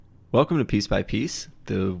Welcome to Piece by Piece,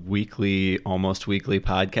 the weekly, almost weekly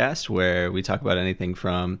podcast where we talk about anything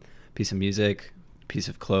from piece of music, piece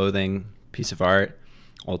of clothing, piece of art,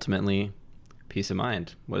 ultimately, peace of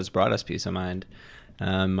mind. What has brought us peace of mind?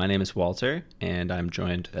 My name is Walter, and I'm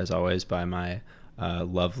joined, as always, by my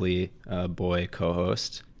lovely boy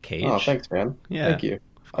co-host, Oh, Cage. thanks, man. Yeah, Thank you.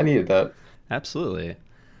 I needed that. absolutely.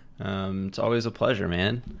 It's always a pleasure,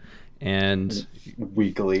 man. And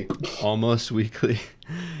Weekly. almost weekly.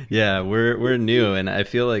 Yeah, we're new, and I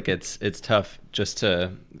feel like it's tough just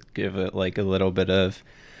to give it like a little bit of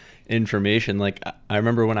information. Like I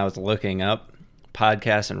remember when I was looking up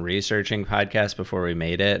podcasts and researching podcasts before we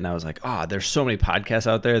made it, and I was like, oh, there's so many podcasts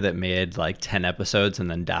out there that made like 10 episodes and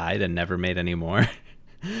then died and never made any more.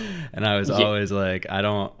 And I was Yeah, always like, I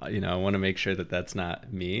don't, I want to make sure that that's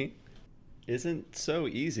not me. Isn't so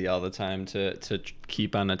easy all the time to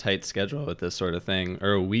keep on a tight schedule with this sort of thing,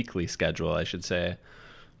 or a weekly schedule, I should say.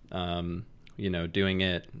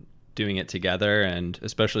 Doing it together, and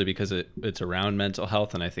especially because it's around mental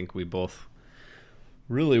health, and I think we both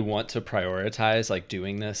really want to prioritize like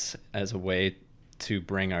doing this as a way to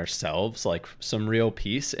bring ourselves like some real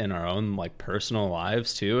peace in our own like personal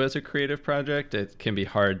lives too. As a creative project, it can be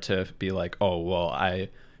hard to be like, oh well, I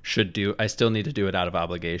still need to do it out of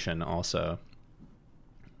obligation also.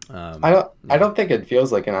 I um don't I yeah, don't think it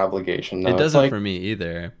feels like an obligation it though. It's doesn't like for me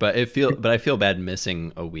either, but I feel bad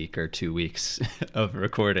missing a week or 2 weeks of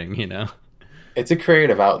recording. it's a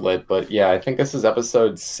creative outlet, but yeah, I think this is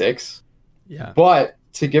episode 6. Yeah. But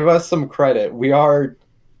to give us some credit, we are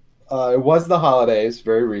it was the holidays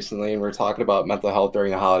very recently, and we're talking about mental health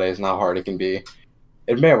during the holidays and how hard it can be.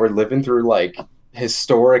 And man, we're living through like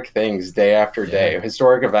historic things day after Yeah. day.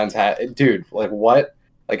 Historic events dude, like what?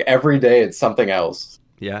 Like every day it's something else.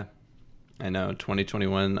 Yeah, I know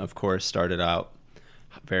 2021 of course started out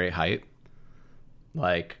very hype.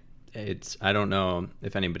 Like, I don't know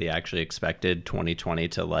if anybody actually expected 2020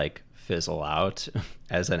 to like fizzle out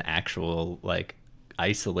as an actual like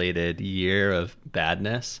isolated year of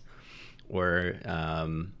badness, or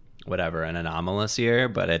whatever, an anomalous year,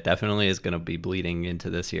 but it definitely is going to be bleeding into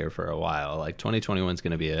this year for a while. Like 2021 is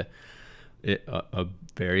going to be a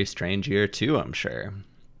very strange year too, I'm sure.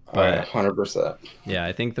 Oh yeah, But 100%. yeah,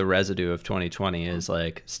 I think the residue of 2020 is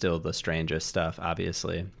like still the strangest stuff,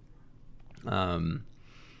 obviously. Um,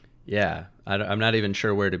 yeah, I'm not even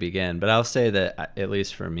sure where to begin, but I'll say that at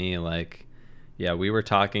least for me, like, yeah, we were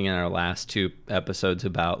talking in our last two episodes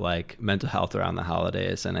about like mental health around the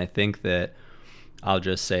holidays, and I think that I'll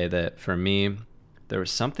just say that for me, there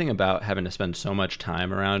was something about having to spend so much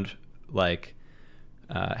time around like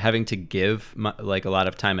having to give like a lot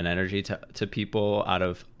of time and energy to people out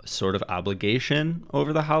of sort of obligation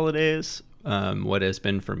over the holidays. What has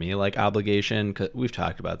been for me like obligation, 'cause we've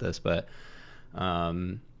talked about this, but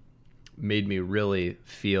um, made me really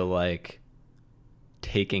feel like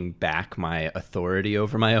taking back my authority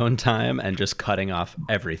over my own time and just cutting off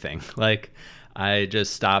everything. Like I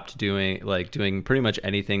just stopped doing pretty much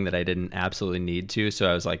anything that I didn't absolutely need to. So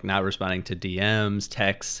I was like not responding to DMs,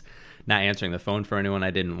 texts, not answering the phone for anyone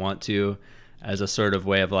I didn't want to, as a sort of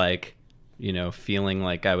way of like, feeling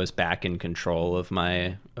like I was back in control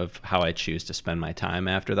of how I choose to spend my time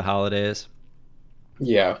after the holidays.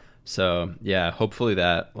 Yeah. So yeah, hopefully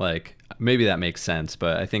that like maybe that makes sense,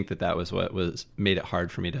 but I think that was what was made it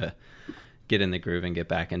hard for me to get in the groove and get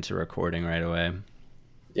back into recording right away.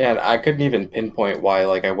 Yeah, and I couldn't even pinpoint why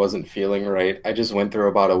like I wasn't feeling right. I just went through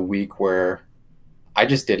about a week where I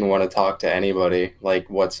just didn't want to talk to anybody like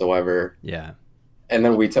whatsoever. Yeah. And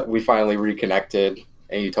then we finally reconnected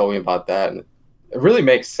and you told me about that and it really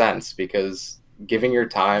makes sense because giving your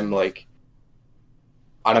time like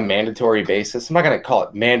on a mandatory basis. I'm not going to call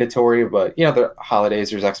it mandatory, but the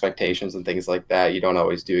holidays there's expectations and things like that. You don't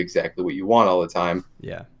always do exactly what you want all the time.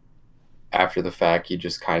 Yeah. After the fact, you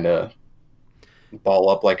just kind of ball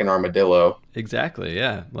up like an armadillo. Exactly.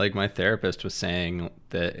 Yeah. Like my therapist was saying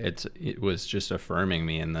that it was just affirming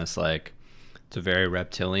me in this like it's a very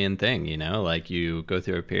reptilian thing. Like you go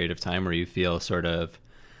through a period of time where you feel sort of,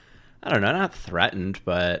 I don't know, not threatened,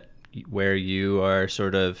 but where you are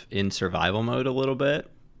sort of in survival mode a little bit.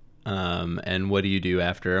 And what do you do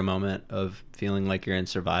after a moment of feeling like you're in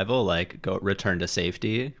survival? Like go return to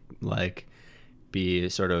safety, like be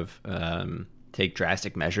sort of take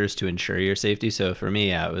drastic measures to ensure your safety. So for me,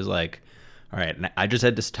 yeah, it was like, all right, I just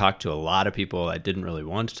had to talk to a lot of people I didn't really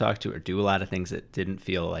want to talk to, or do a lot of things that didn't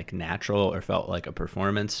feel like natural or felt like a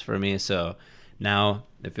performance for me. So now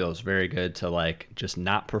it feels very good to like just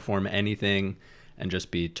not perform anything and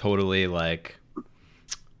just be totally like,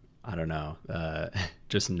 I don't know,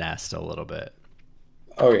 just nest a little bit.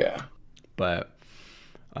 Oh yeah. But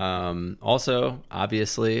Also,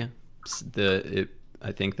 obviously,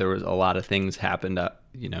 I think there was a lot of things happened,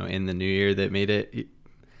 in the new year that made it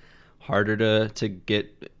harder to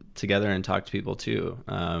get together and talk to people too.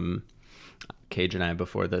 Cage and I,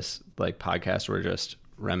 before this podcast, were just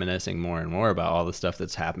reminiscing more and more about all the stuff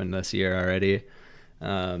that's happened this year already.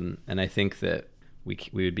 And I think that we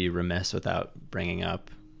would be remiss without bringing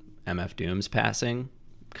up MF Doom's passing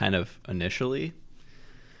kind of initially.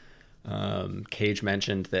 Cage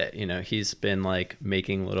mentioned that, he's been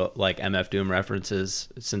making little MF Doom references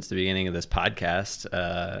since the beginning of this podcast.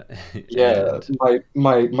 Yeah,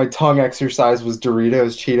 my tongue exercise was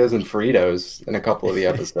Doritos, Cheetos, and Fritos in a couple of the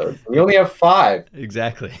episodes. We only have 5.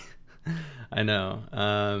 Exactly. I know.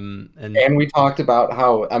 And we talked about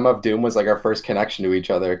how MF Doom was our first connection to each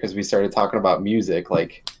other because we started talking about music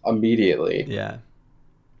immediately. Yeah.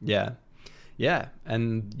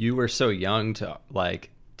 And you were so young to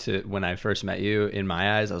when I first met you. In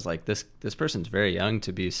my eyes, I was like, this person's very young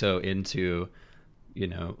to be so into,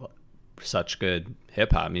 such good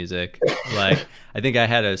hip hop music. I think I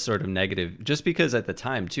had a sort of negative, just because at the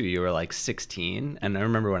time too, you were 16, and I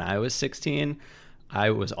remember when I was 16, I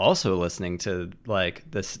was also listening to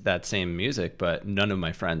that same music, but none of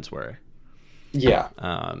my friends were. Yeah.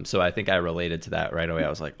 So I think I related to that right away. I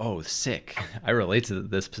was like, oh, sick. I relate to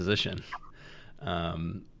this position.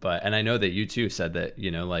 And I know that you too said that,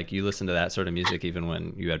 you listened to that sort of music even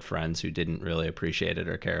when you had friends who didn't really appreciate it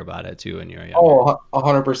or care about it too when you were younger. Oh,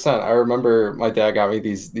 100%. I remember my dad got me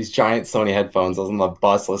these giant Sony headphones. I was on the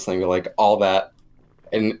bus listening to all that.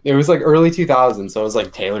 And it was early 2000s, so it was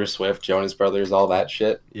Taylor Swift, Jonas Brothers, all that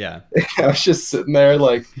shit. Yeah. I was just sitting there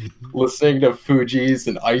listening to Fugees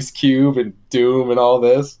and Ice Cube and Doom and all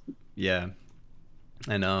this. Yeah.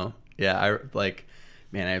 I know. Yeah,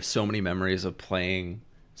 man, I have so many memories of playing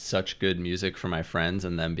such good music for my friends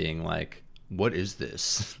and them being like, what is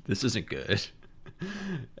this? This isn't good.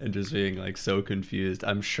 And just being so confused.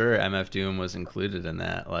 I'm sure MF Doom was included in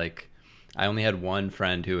that. I only had one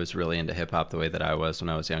friend who was really into hip hop the way that I was when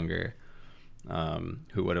I was younger,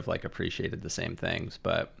 who would have appreciated the same things.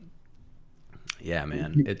 But yeah,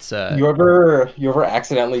 man, it's you ever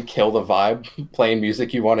accidentally kill the vibe playing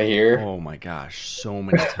music you want to hear? Oh my gosh, so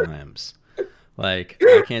many times. I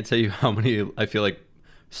can't tell you how many, I feel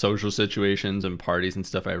social situations and parties and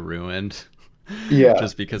stuff I ruined. Yeah.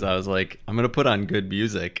 Just because I was I'm going to put on good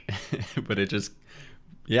music, but it just,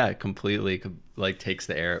 it completely takes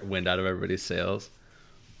the wind out of everybody's sails.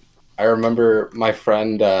 I remember my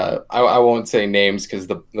friend, I won't say names because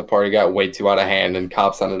the party got way too out of hand and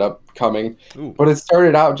cops ended up coming. Ooh. But it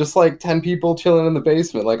started out just 10 people chilling in the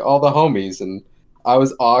basement, all the homies. And I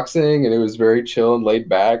was auxing and it was very chill and laid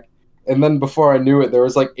back. And then before I knew it, there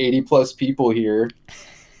was 80 plus people here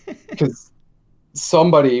because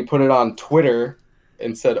somebody put it on Twitter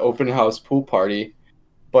and said open house pool party.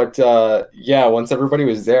 But once everybody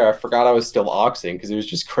was there, I forgot I was still auxing because it was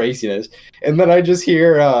just craziness. And then I just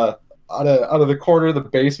hear out of the corner of the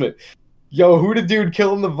basement, yo, who the dude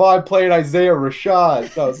killing the vibe playing Isaiah Rashad?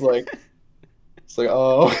 And I was like,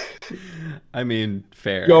 oh. I mean,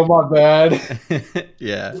 fair. Yo, my bad.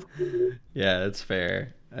 Yeah, it's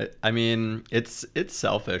fair. I mean, it's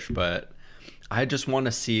selfish, but I just want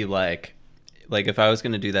to see if I was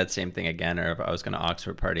going to do that same thing again, or if I was going to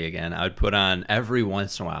Oxford party again, I would put on every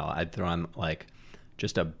once in a while, I'd throw on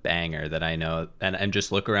just a banger that I know and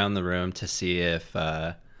just look around the room to see if,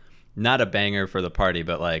 not a banger for the party,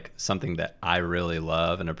 but something that I really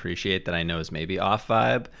love and appreciate that I know is maybe off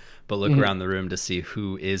vibe, but look around the room to see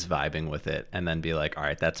who is vibing with it and then be like, all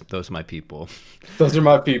right, those are my people. Those are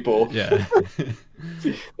my people. Yeah.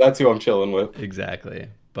 That's who I'm chilling with. Exactly.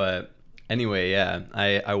 But anyway, yeah,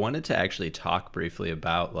 I wanted to actually talk briefly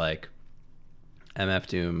about MF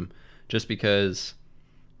Doom, just because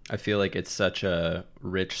I feel like it's such a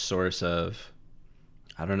rich source of,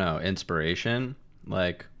 I don't know, inspiration.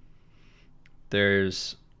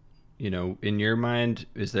 There's, in your mind,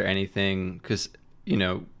 is there anything, because,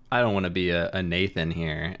 I don't want to be a Nathan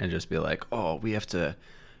here and just be like, oh, we have to,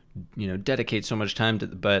 dedicate so much time to,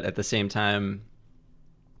 but at the same time,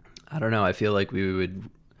 I don't know, I feel like we would,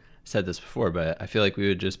 said this before, but I feel like we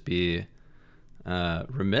would just be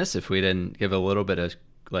remiss if we didn't give a little bit of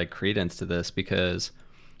credence to this, because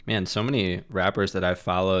man, so many rappers that I've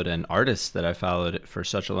followed and artists that I've followed for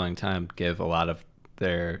such a long time give a lot of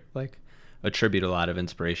their attribute a lot of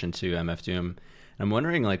inspiration to MF Doom. I'm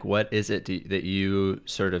wondering what is it that you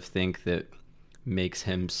sort of think that makes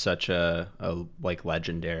him such a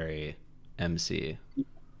legendary MC?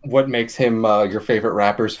 What makes him your favorite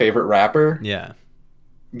rapper's favorite rapper? Yeah.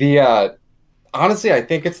 Honestly, I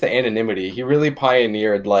think it's the anonymity. He really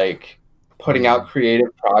pioneered putting out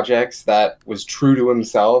creative projects that was true to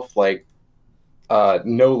himself, like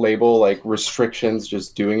no label, like restrictions,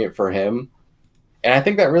 just doing it for him. And I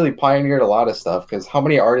think that really pioneered a lot of stuff, because how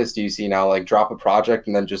many artists do you see now like drop a project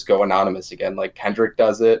and then just go anonymous again? Like Kendrick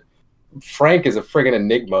does it. Frank is a friggin'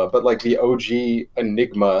 enigma, but like the OG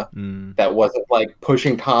enigma that wasn't like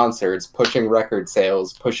pushing concerts, pushing record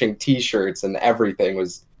sales, pushing T-shirts and everything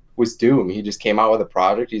was Doom. He just came out with a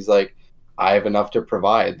project. He's like, I have enough to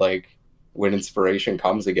provide. Like when inspiration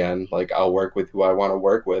comes again, like I'll work with who I want to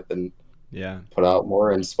work with and put out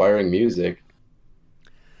more inspiring music.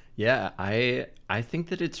 Yeah, I think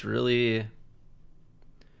that it's really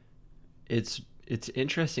it's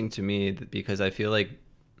interesting to me because I feel like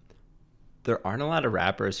there aren't a lot of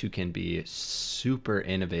rappers who can be super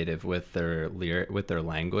innovative with their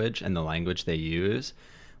language and the language they use,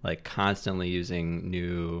 like constantly using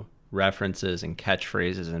new references and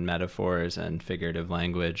catchphrases and metaphors and figurative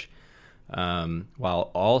language,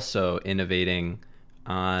 while also innovating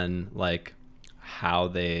on like how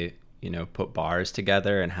they put bars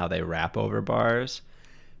together and how they rap over bars,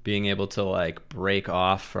 being able to like break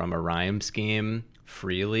off from a rhyme scheme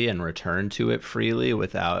freely and return to it freely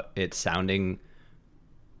without it sounding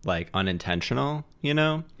like unintentional,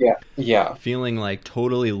 yeah feeling like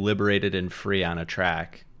totally liberated and free on a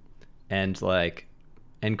track, and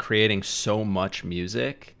creating so much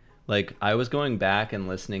music. Like I was going back and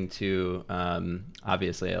listening to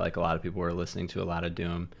obviously like a lot of people were listening to a lot of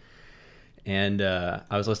Doom, and I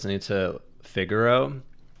was listening to Figaro,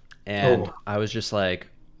 and I was just like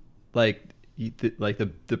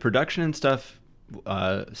the production and stuff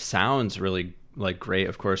sounds really like great,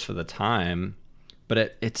 of course, for the time,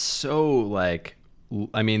 but it's so like,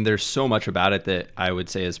 I mean, there's so much about it that I would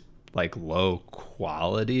say is like low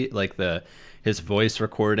quality. Like his voice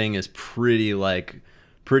recording is pretty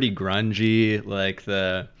grungy. Like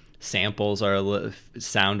the samples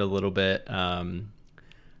sound a little bit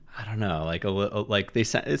I don't know, like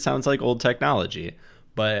it sounds like old technology,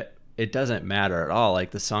 but it doesn't matter at all.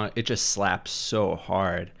 Like the song, it just slaps so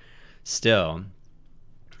hard still.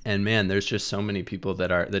 And man, there's just so many people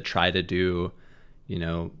that try to do,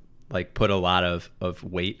 like put a lot of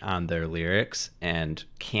weight on their lyrics and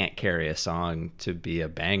can't carry a song to be a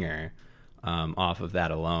banger off of that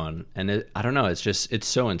alone. And I don't know, it's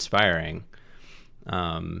so inspiring.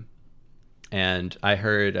 And I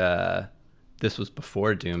heard, this was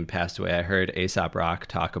before Doom passed away, I heard A$AP Rock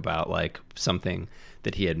talk about like something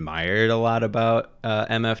that he admired a lot about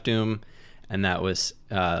MF Doom, and that was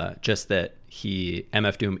just that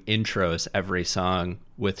MF Doom intros every song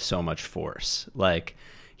with so much force. Like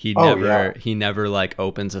he never like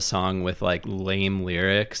opens a song with like lame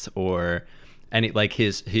lyrics or any, like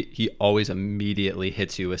he always immediately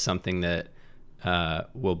hits you with something that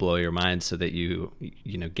will blow your mind so that you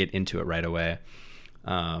get into it right away.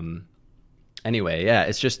 Anyway, yeah,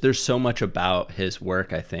 it's just there's so much about his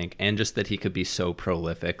work, I think, and just that he could be so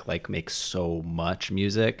prolific, like make so much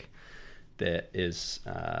music that is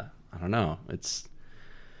I don't know, it's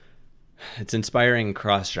inspiring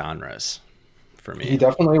cross genres for me. He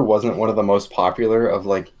definitely wasn't one of the most popular of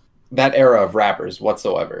like that era of rappers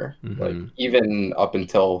whatsoever. Mm-hmm. Like even up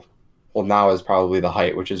until, well, now is probably the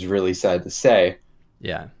height, which is really sad to say.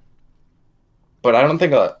 Yeah. But I don't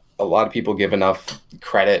think a lot of people give enough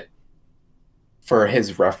credit for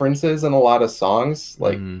his references in a lot of songs.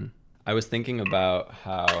 Like I was thinking about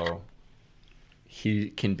how he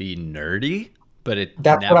can be nerdy, but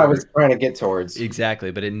that's what I was trying to get towards.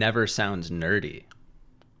 Exactly, but it never sounds nerdy.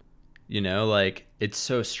 Like it's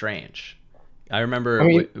so strange. I remember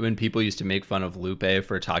when people used to make fun of Lupe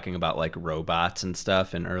for talking about like robots and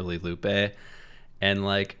stuff in early Lupe, and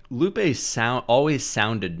like Lupe always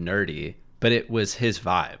sounded nerdy, but it was his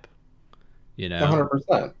vibe.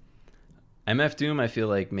 100%. MF Doom, I feel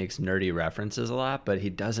like, makes nerdy references a lot, but he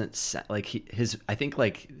doesn't like I think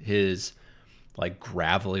like his like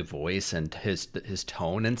gravelly voice and his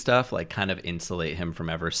tone and stuff like kind of insulate him from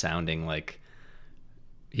ever sounding like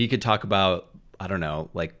he could talk about, I don't know,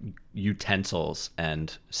 like utensils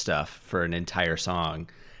and stuff for an entire song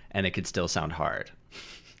and it could still sound hard.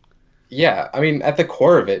 Yeah, I mean, at the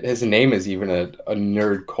core of it, his name is even a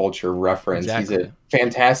nerd culture reference. Exactly. He's a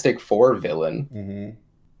Fantastic Four villain. Mm-hmm.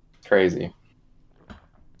 Crazy.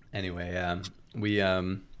 Anyway,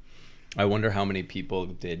 I wonder how many people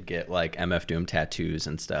did get like MF Doom tattoos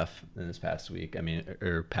and stuff in this past week. I mean,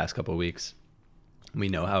 or past couple of weeks. We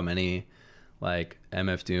know how many like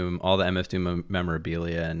MF Doom, all the MF Doom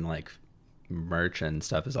memorabilia and like merch and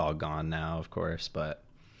stuff is all gone now, of course. But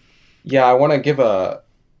yeah, I want to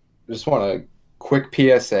just want a quick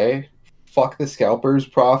PSA. Fuck the scalpers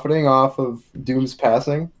profiting off of Doom's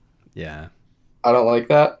passing. Yeah. I don't like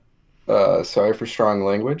that. Sorry for strong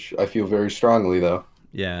language. I feel very strongly though.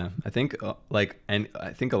 Yeah. I think and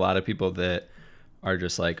I think a lot of people that are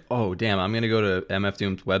just like, oh damn, I'm gonna go to MF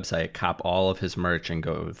Doom's website, cop all of his merch, and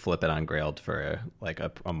go flip it on Grailed for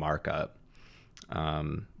a markup.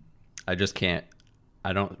 Um, I just can't.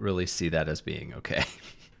 I don't really see that as being okay.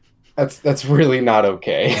 That's really not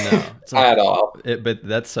okay No, it's like at all. but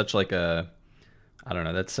that's such like a I don't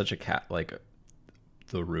know. That's such a like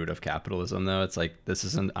the root of capitalism, though. It's like this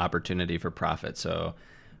is an opportunity for profit, so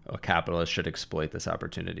a capitalist should exploit this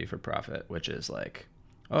opportunity for profit, which is like,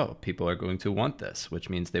 oh, people are going to want this, which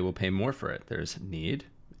means they will pay more for it. There's need,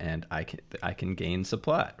 and I can gain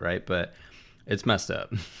supply, right? But it's messed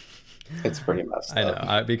up. It's pretty messed I up.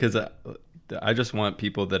 know, because I just want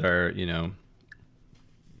people that are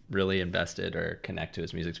really invested or connect to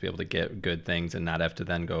his music to be able to get good things and not have to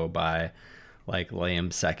then go buy like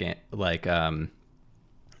lame second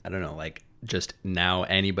I don't know, like just now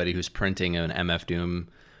anybody who's printing an MF Doom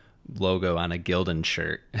logo on a Gildan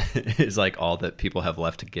shirt is like all that people have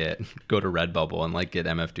left to get. Go to Redbubble and like get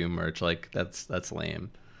MF Doom merch. Like that's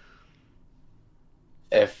lame.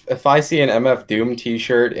 If I see an MF Doom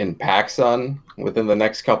T-shirt in PacSun within the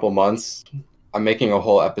next couple months, I'm making a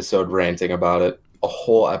whole episode ranting about it. A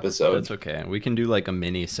whole episode. That's okay. We can do like a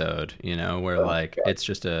mini-sode, where Oh, like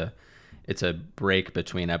God. it's a break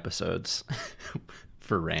between episodes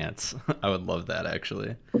for rants. I would love that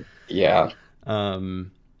actually. Yeah.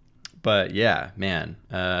 Um, but yeah, man.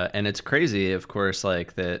 And it's crazy, of course,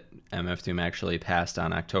 like that MF Doom actually passed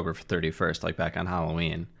on October 31st, like back on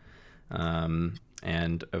Halloween.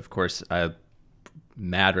 And of course, I have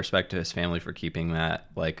mad respect to his family for keeping that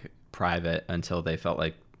like private until they felt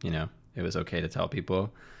like, it was okay to tell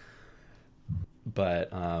people.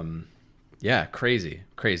 But yeah, crazy,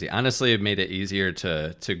 crazy. Honestly, it made it easier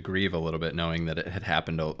to grieve a little bit knowing that it had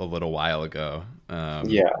happened a little while ago.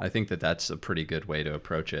 Yeah. I think that's a pretty good way to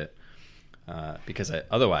approach it. Because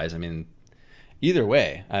otherwise, I mean, either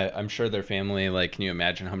way, I'm sure their family, like, can you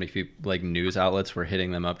imagine how many people, like, news outlets were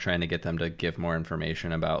hitting them up trying to get them to give more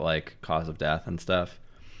information about, like, cause of death and stuff?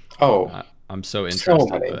 Oh, I'm so so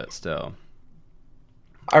interested, many. but still.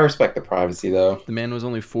 I respect the privacy though. The man was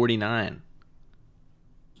only 49.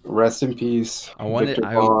 Rest in peace, Victor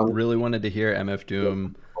I Vaughn. really wanted to hear MF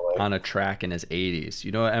Doom on a track in his 80s.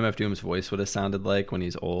 You know what MF Doom's voice would have sounded like when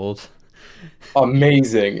he's old?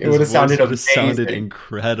 Amazing. It His would have voice sounded would have sounded amazing.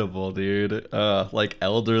 incredible, dude. Like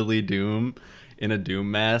elderly Doom in a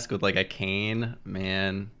Doom mask with like a cane,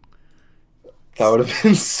 man. That would have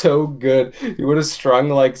been so good. He would have strung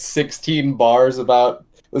like 16 bars about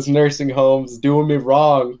this nursing home's doing me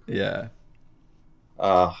wrong. Yeah,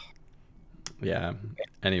 Uh, yeah.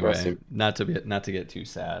 rest Anyway, in, not to get too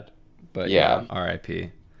sad, but yeah.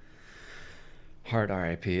 R.I.P. Hard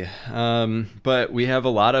R.I.P. But we have a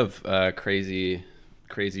lot of crazy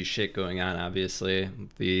shit going on. Obviously,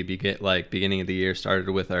 the beginning of the year started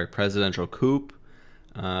with our presidential coup.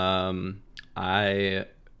 I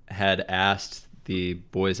had asked the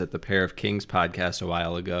boys at the Pair of Kings podcast a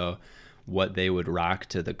while ago what they would rock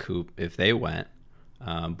to the coup if they went.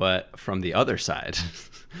 But from the other side,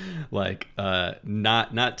 like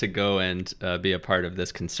not to go and be a part of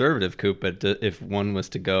this conservative coup, but if one was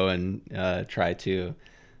to go and try to,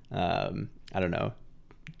 I don't know,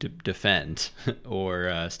 defend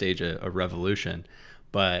or stage a revolution.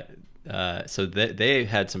 But so they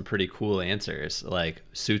had some pretty cool answers, like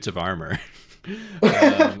suits of armor,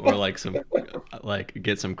 or like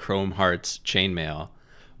get some Chrome Hearts chainmail.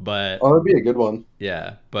 But Oh, that'd be a good one.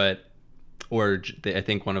 yeah, but I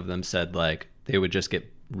think one of them said like they would just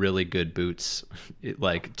get really good boots,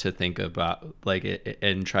 like to think about like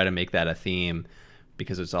and try to make that a theme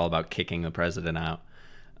because it's all about kicking the president out.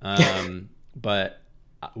 But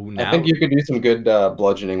I now, think you could do some good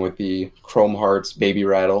bludgeoning with the Chrome Hearts baby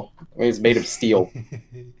rattle. I mean, it's made of steel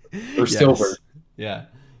or silver. yes, yeah.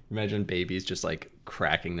 Imagine babies just like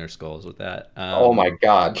cracking their skulls with that. Oh my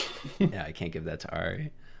God. Yeah, I can't give that to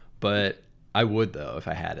Ari, but I would though if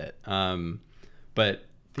I had it. But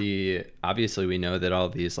the obviously we know that all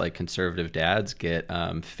these like conservative dads get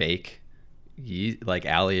fake like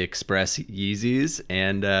AliExpress Yeezys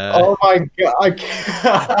and Oh my God. I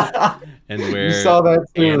can't- and You wear saw that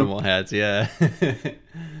too. animal hats. Yeah,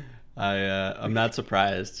 I'm not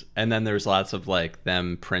surprised. And then there's lots of like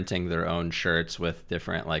them printing their own shirts with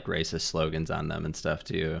different like racist slogans on them and stuff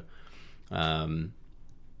too.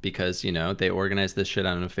 Because they organize this shit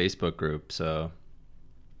on a Facebook group. So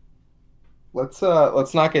Let's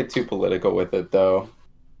not get too political with it though.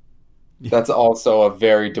 That's also a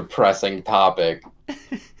very depressing topic.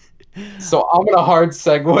 So I'm gonna hard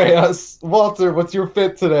segue us. Walter, what's your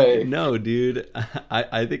fit today? No, dude,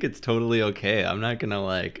 I think it's totally okay. I'm not gonna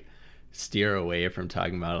like steer away from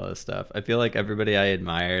talking about all this stuff. I feel like everybody I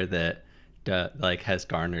admire that like has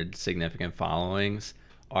garnered significant followings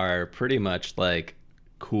are pretty much like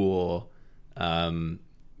cool, um,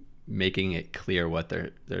 making it clear what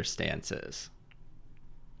their stance is.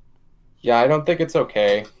 Yeah, I don't think it's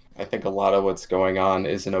okay. I think a lot of what's going on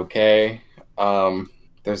isn't okay. Um,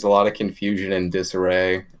 there's a lot of confusion and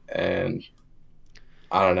disarray, and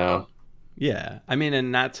I don't know. Yeah, I mean,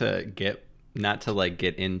 and not to like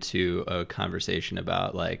get into a conversation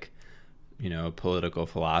about like political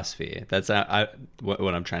philosophy. That's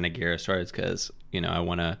what I'm trying to gear us towards, because I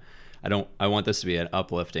want this to be an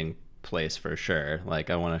uplifting place for sure. Like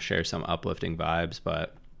I want to share some uplifting vibes,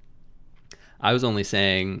 but I was only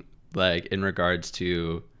saying like in regards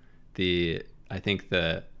to I think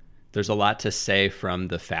there's a lot to say from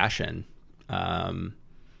the fashion, um,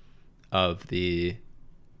 of the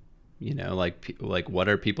like what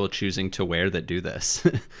are people choosing to wear that do this?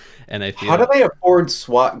 And I How do feel, they afford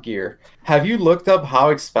SWAT gear? Have you looked up how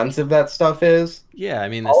expensive that stuff is? yeah, I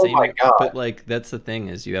mean the Oh my same, God. but like that's the thing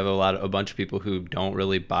is you have a bunch of people who don't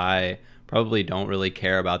really probably don't really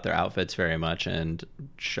care about their outfits very much and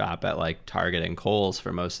shop at like Target and Kohl's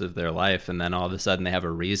for most of their life, and then all of a sudden they have a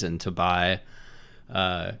reason to buy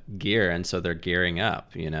gear, and so they're gearing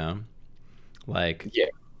up, like Yeah.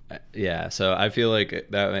 yeah. So I feel like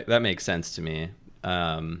that makes sense to me.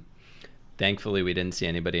 um Thankfully we didn't see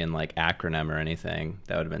anybody in like acronym or anything.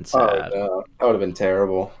 That would have been Oh sad. no, that would have been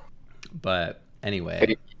terrible. But anyway,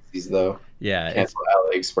 Fake Yeezys though. yeah, it's Cancel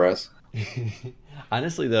AliExpress.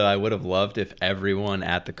 honestly though, I would have loved if everyone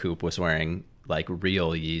at the coop was wearing like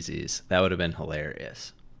real Yeezys. That would have been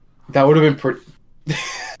hilarious. That would have been pretty.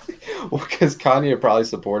 Well, because Kanye probably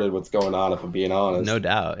supported what's going on, if I'm being No honest.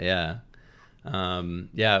 doubt, yeah.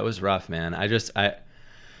 Yeah, it was rough, man. I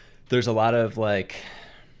there's a lot of like,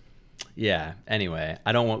 yeah, anyway,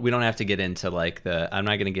 we don't have to get into like I'm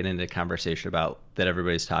not going to get into a conversation about that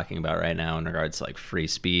everybody's talking about right now in regards to like free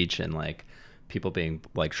speech and like people being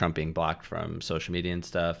like Trump being blocked from social media and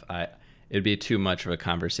stuff. It'd be too much of a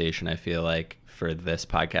conversation, I feel like, for this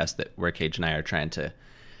podcast that where Cage and I are trying to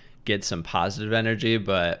get some positive energy,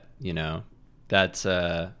 but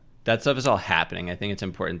that stuff is all happening. I think it's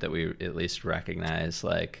important that we at least recognize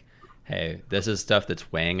like, hey, this is stuff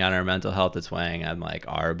that's weighing on our mental health. It's weighing on like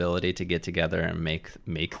our ability to get together and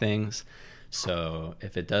make things. So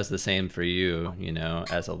if it does the same for you,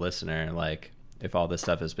 as a listener, like if all this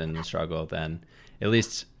stuff has been a struggle, then at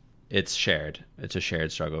least it's shared. It's a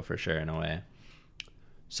shared struggle for sure in a way.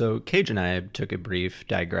 So Cage and I took a brief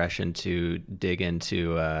digression to dig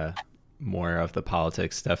into more of the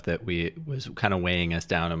politics stuff that we was kind of weighing us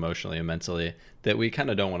down emotionally and mentally, that we kind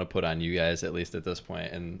of don't want to put on you guys, at least at this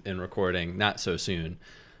point in recording, not so soon.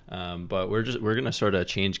 But we're gonna sort of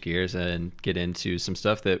change gears and get into some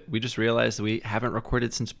stuff that we just realized we haven't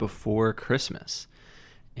recorded since before Christmas.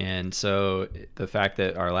 And so the fact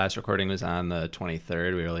that our last recording was on the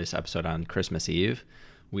 23rd, we released episode on Christmas Eve.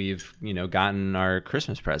 We've, gotten our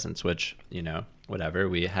Christmas presents, which, whatever.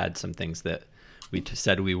 We had some things that we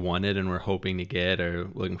said we wanted and we're hoping to get or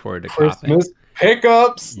looking forward to copping. Christmas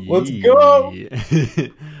pickups. Let's go. Yeah.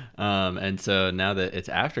 And so now that it's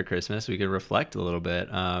after Christmas, we can reflect a little bit.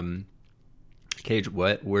 Cage,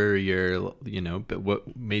 what were your, but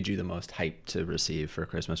what made you the most hyped to receive for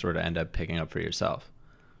Christmas or to end up picking up for yourself?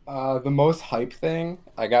 The most hype thing,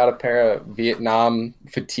 I got a pair of Vietnam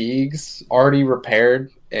fatigues already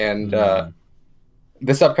repaired, and Mm,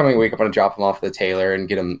 this upcoming week I'm gonna drop them off at the tailor and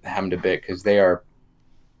get them hemmed a bit because they're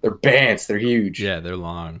bands, they're huge, yeah, they're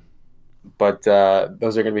long. but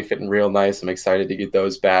those are gonna be fitting real nice. I'm excited to get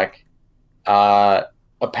those back. Uh,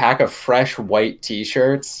 a pack of fresh white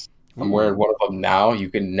T-shirts. I'm wearing Ooh, one of them now. You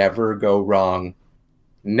can never go wrong.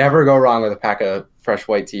 Never go wrong with a pack of fresh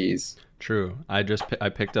white tees. true. I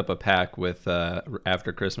picked up a pack with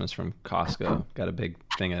after Christmas from Costco. Got a big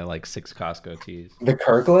thing of like 6 Costco tees. The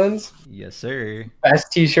Kirklands, Yes, sir.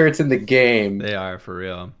 best T-shirts in the game. They are for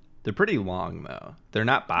real. They're pretty long though. They're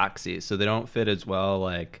not boxy, so they don't fit as well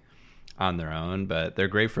like on their own, but they're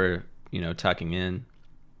great for, tucking in.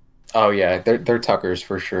 Oh yeah, they're Tuckers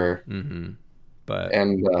for sure. Mm-hmm. But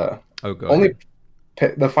And oh, go only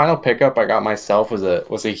ahead. the final pickup I got myself was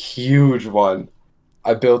a huge one.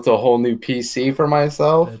 I built a whole new PC for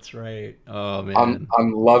myself. That's right. Oh I'm man.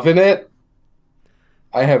 I'm loving it.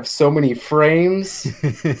 I have so many frames.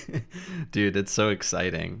 Dude, it's so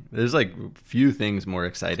exciting. There's like few things more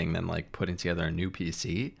exciting than like putting together a new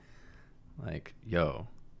PC. Like, yo.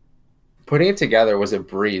 putting it together was a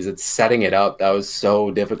breeze. It's setting it up that was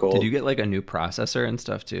so Did difficult. you get like a new processor and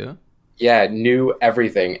stuff too? Yeah, new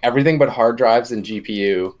everything but hard drives and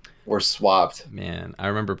GPU were swapped. Man, I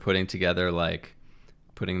remember putting together like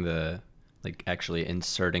putting the like actually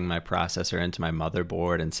inserting my processor into my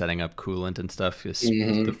motherboard and setting up coolant and stuff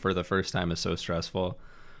Hmm. for the first time is so stressful.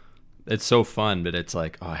 It's so fun, but it's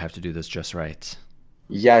like, oh, I have to do this just right.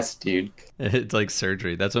 Yes, dude. It's like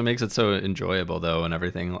surgery. That's what makes it so enjoyable though, when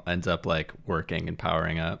everything ends up like working and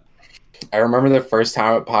powering up. I remember the first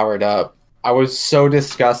time it powered up. I was so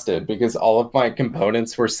disgusted because all of my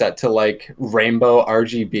components were set to like rainbow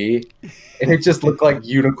RGB and it just looked like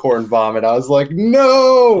unicorn vomit. I was like,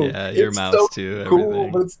 no, Yeah, your it's mouse so too, cool,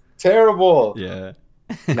 everything. but it's terrible. Yeah.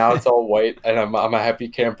 Now it's all white and I'm a happy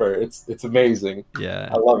camper. It's amazing. Yeah.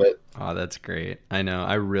 I love it. Oh, that's great. I know.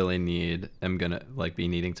 I really I'm gonna like be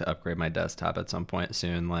needing to upgrade my desktop at some point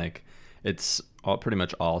soon. Like it's all pretty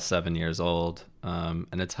much all 7 years old. And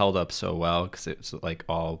it's held up so well because it's like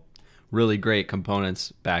all really great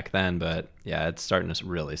components back then. But yeah, it's starting to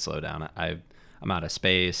really slow down. I'm out of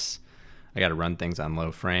space. I got to run things on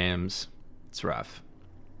low frames. It's rough.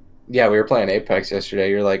 Yeah, we were playing Apex yesterday.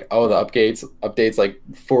 You're like, oh, the updates like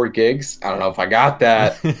 4 gigs. I don't know if I got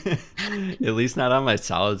that. At least not on my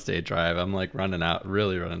solid state drive. I'm like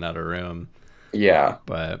really running out of room. Yeah.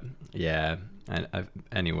 But yeah,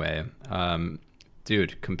 anyway,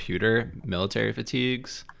 dude, computer military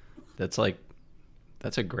fatigues. That's like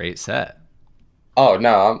that's a great set, Oh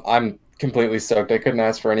no, I'm completely stoked. I couldn't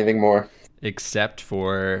ask for anything more. except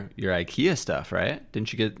for your IKEA stuff, right?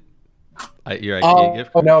 Didn't you get your IKEA Oh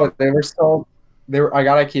gift card? no, they were still they were. I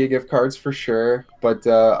got IKEA gift cards for sure, but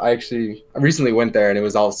I recently went there and it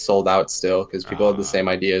was all sold out still because people had the Ah, same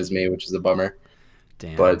idea as me, which is a bummer.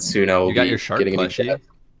 But damn. soon I will You got your be shark getting a new plushie? desk.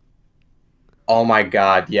 Oh my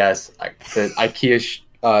god, yes, the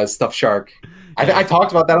IKEA stuffed shark. I Yeah.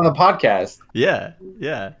 talked about that on the podcast. Yeah.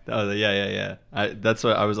 Yeah. Oh, yeah. That's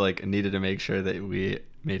what I was like. I needed to make sure that we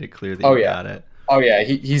made it clear that Oh you yeah, got it. oh yeah,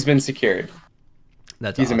 he's been secured.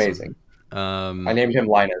 That's He's awesome. amazing. I Um, named him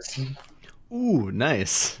Linus. ooh,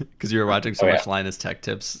 nice. Because you were watching so Oh yeah. much Linus Tech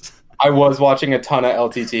Tips. I was watching a ton of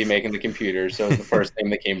LTT making the computer, so it was the first thing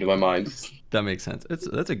that came to my mind. That makes sense.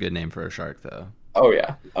 That's a good name for a shark, though. Oh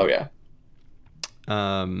yeah, oh yeah.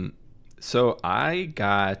 Um, so I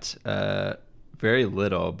got very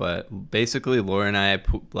little, but basically Laura and I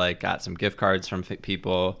like got some gift cards from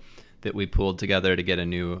people that we pulled together to get a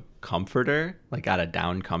new comforter, like got a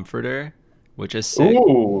down comforter, which is sick.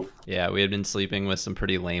 Ooh, Yeah, we had been sleeping with some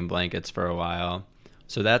pretty lame blankets for a while.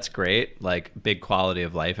 So that's great, like big quality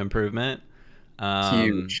of life improvement.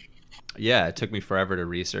 Um, huge. yeah, it took me forever to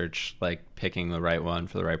research like picking the right one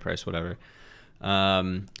for the right price, whatever.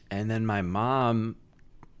 And then my mom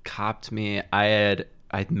copped me. I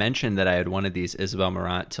mentioned that I had one of these Isabel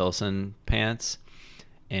Marant Tilson pants,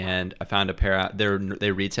 and I found a pair out.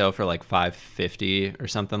 They retail for like 550 or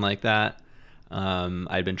something like that.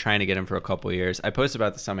 I'd been trying to get them for a couple years. I posted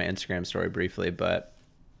about this on my Instagram story briefly, but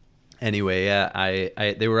anyway,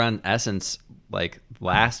 yeah, they were on Essence like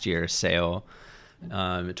last year's sale,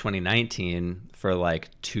 2019 for like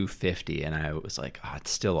 250, and I was like, oh,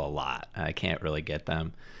 it's still a lot. I can't really get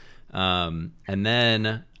them. And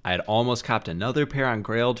then I had almost copped another pair on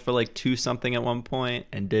Grailed for like two something at one point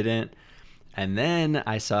and didn't. And then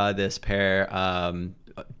I saw this pair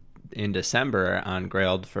in December on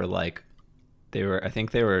Grailed for like I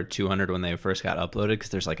think they were 200 when they first got uploaded because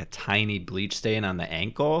there's like a tiny bleach stain on the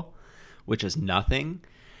ankle, which is nothing.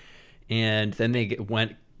 And then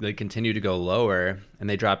they continued to go lower and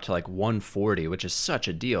they dropped to like 140, which is such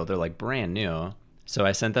a deal. They're like brand new. So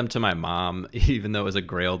I sent them to my mom, even though it was a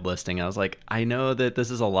Grailed listing. I was like, I know that this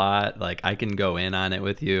is a lot. Like, I can go in on it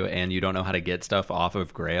with you, and you don't know how to get stuff off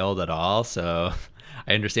of Grailed at all. So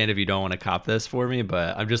I understand if you don't want to cop this for me,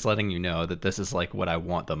 but I'm just letting you know that this is like what I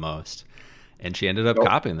want the most. And she ended up Nope.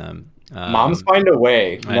 copying them. Moms find a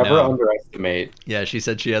way. I Never know. underestimate. Yeah, she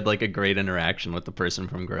said she had like a great interaction with the person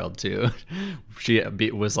from Grailed too. She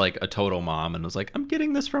was like a total mom and was like, I'm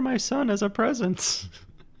getting this for my son as a present.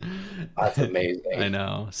 That's I amazing.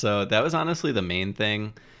 know. So that was honestly the main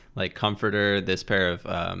thing, like comforter, this pair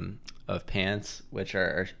of pants, which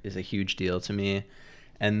is a huge deal to me.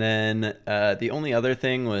 And then the only other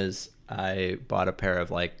thing was I bought a pair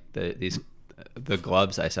of like the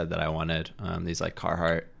gloves I said that I wanted. These like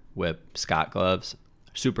Carhartt Whip Scott gloves,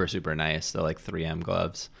 super nice. They're like 3M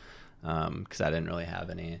gloves because I didn't really have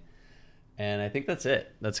any. And I think that's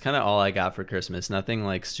it. That's kind of all I got for Christmas. Nothing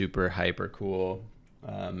like super hyper cool,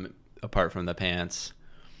 apart from the pants.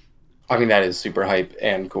 I mean, that is super hype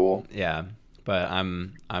and cool. Yeah, but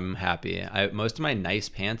I'm happy. Most of my nice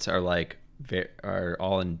pants are like are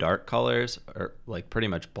all in dark colors, or like pretty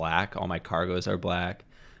much black. All my cargos are black.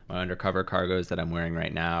 My undercover cargos that I'm wearing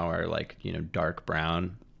right now are like, dark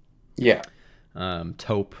brown, Yeah,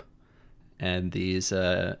 taupe. And these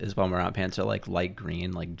Isabel Marant pants are like light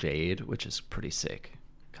green, like jade, which is pretty sick.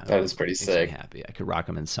 that is pretty Makes sick. me happy. I could rock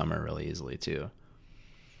them in summer really easily too.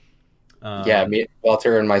 Yeah, me,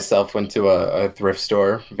 Walter, and myself went to a thrift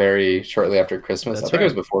store very shortly after Christmas. I That's think it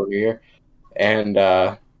was right. before New Year, and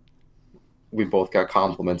we both got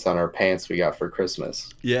compliments on our pants we got for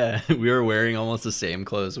Christmas. Yeah, we were wearing almost the same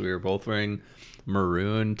clothes. We were both wearing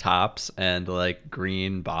maroon tops and like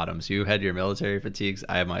green bottoms. You had your military fatigues.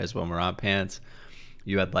 I had my Isabel Marant pants.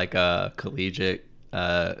 You had like a collegiate,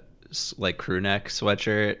 like crew neck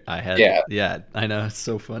sweatshirt. I had, Yeah, yeah, I know. It's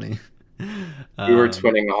so funny. we were Um,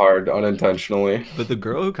 twinning hard unintentionally. but the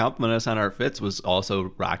girl who complimented us on our fits was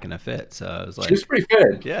also rocking a fit. So I was She was like, pretty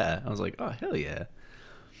good. yeah, I was like, oh, hell yeah.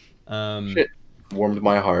 Um, Shit, warmed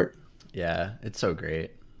my heart. yeah, it's so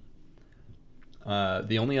great.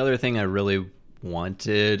 The only other thing I really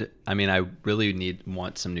wanted, I mean, I really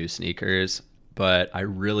want some new sneakers, but I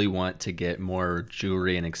really want to get more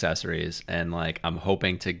jewelry and accessories. And like, I'm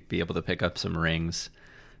hoping to be able to pick up some rings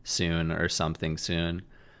soon or something soon.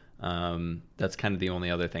 That's kind of the only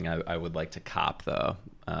other thing I would like to cop though,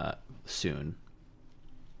 soon.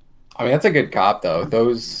 I mean, that's a good cop though.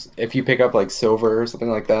 Those, if you pick up like silver or something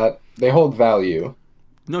like that, they hold value.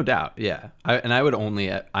 No doubt. Yeah.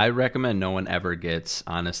 I recommend no one ever gets,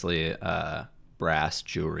 honestly, brass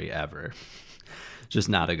jewelry ever. Just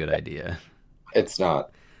not a good idea. It's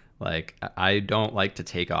not. Like, I don't like to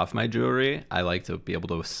take off my jewelry. I like to be able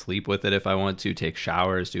to sleep with it if I want to, take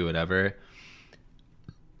showers, do whatever.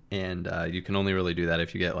 And you can only really do that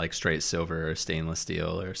if you get like straight silver or stainless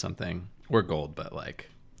steel or something, or gold. But like,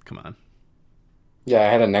 come on. Yeah, I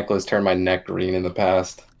had a necklace turn my neck green in the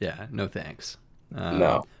past. Yeah, no thanks.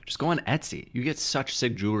 No. Just go on Etsy. You get such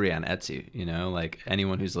sick jewelry on Etsy. Like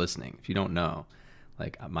anyone who's listening, if you don't know,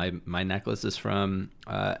 like my necklace is from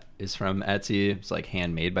Etsy. It's like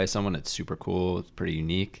handmade by someone. It's super cool. It's pretty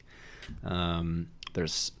unique.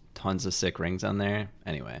 There's tons of sick rings on there.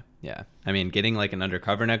 Anyway, yeah. I mean, getting like an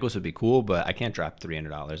undercover necklace would be cool, but I can't drop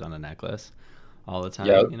 $300 on a necklace all the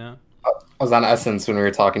Yeah, time. I was on Essence when we were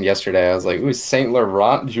talking yesterday. I was like, ooh, Saint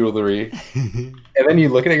Laurent jewelry. And then you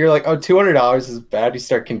look at it, you're like, oh, $200 is bad. You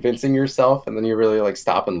start convincing yourself, and then you really like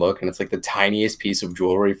stop and look, and it's like the tiniest piece of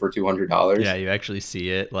jewelry for Yeah, $200. you actually see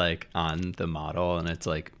it like on the model, and it's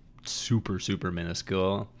like super super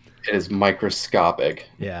minuscule. It is microscopic,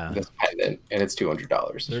 Yeah. this pendant, and it's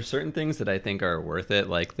 $200. There's certain things that I think are worth it.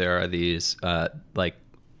 Like there are these, like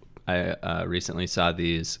I recently saw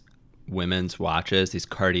these women's watches, these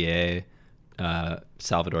Cartier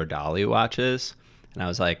Salvador Dali watches, and I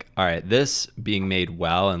was like, all right, this being made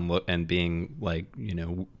well and look and being like,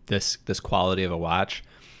 this quality of a watch,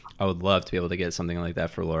 I would love to be able to get something like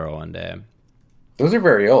that for Laura one day. Those are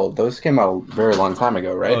very old. Those came out a very long time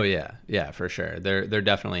ago, Oh right? yeah, yeah, for sure. They're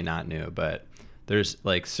definitely not new, but there's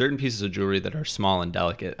like certain pieces of jewelry that are small and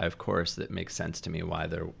delicate, of course, that makes sense to me why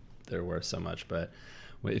they're worth so much. But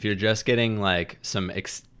if you're just getting like some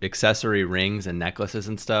accessory rings and necklaces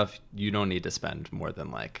and stuff, you don't need to spend more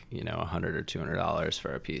than like $100 or $200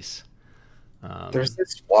 for a piece. There's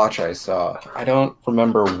this watch I saw. I don't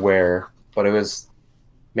remember where, but it was,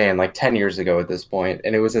 man, like 10 years ago at this point,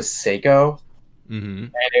 and it was a Seiko. Mm-hmm.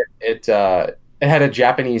 And it had a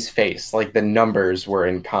Japanese face, like the numbers were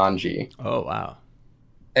in kanji, Oh wow.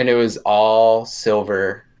 and it was all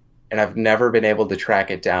silver, and I've never been able to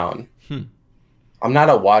track it down. Hmm. I'm not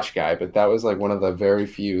a watch guy, but that was like one of the very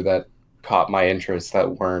few that caught my interest that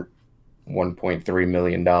weren't $1.3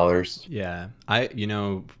 million. Yeah,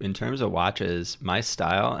 in terms of watches, my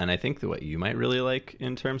style, and I think that what you might really like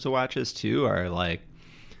in terms of watches too, are like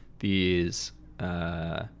these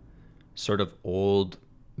sort of old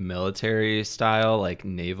military style, like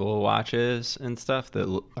naval watches and stuff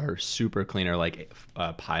that are super clean, or like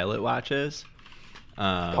pilot watches.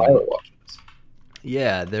 Um, Pilot watches.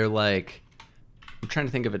 yeah, they're like, I'm trying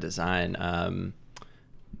to think of a design.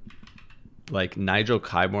 Like Nigel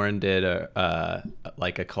Kyborn did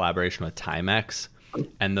like a collaboration with Timex,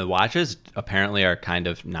 and the watches apparently are kind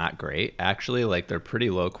of not great actually. Like they're pretty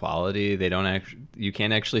low quality. They don't actually, you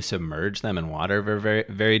can't actually submerge them in water very very,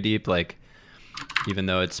 very deep, like even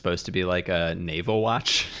though it's supposed to be like a naval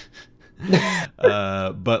watch.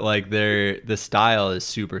 But like the style is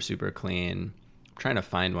super super clean. I'm trying to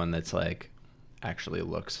find one that's like actually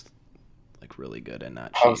looks like really good and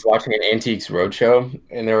not I cheap. was watching an Antiques Roadshow,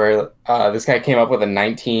 and there were this guy came up with a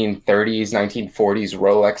 1930s, 1940s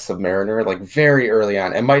Rolex Submariner, like very early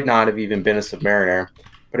on. It might not have even been a Submariner,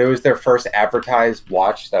 but it was their first advertised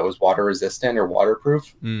watch that was water resistant or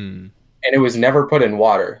waterproof, Mm. and it was never put in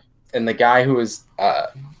water. And the guy who was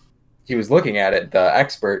he was looking at it, the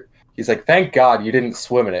expert, he's like, "Thank God you didn't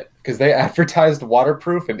swim in it because they advertised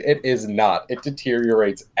waterproof and it is not. It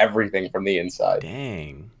deteriorates everything from the inside."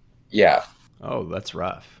 Dang. Yeah. Oh, that's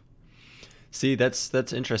rough. See, that's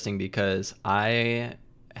interesting because I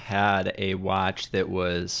had a watch that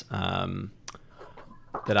was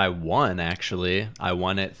that I won actually. I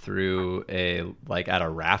won it through at a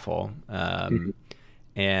raffle.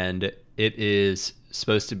 And it is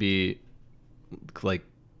supposed to be like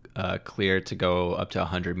clear to go up to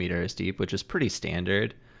 100 meters deep, which is pretty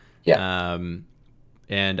standard. Yeah.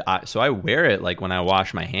 And so I wear it like when I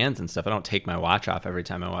wash my hands and stuff. I don't take my watch off every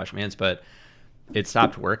time I wash my hands, but it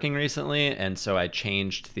stopped working recently, and so I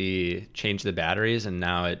changed the batteries, and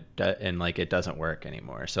now it doesn't work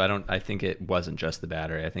anymore. So I think it wasn't just the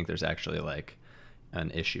battery. I think there's actually like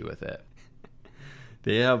an issue with it.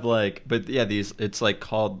 They have but yeah, it's like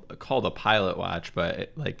called a pilot watch,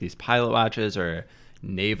 but like these pilot watches or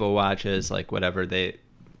naval watches, like whatever they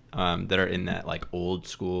that are in that like old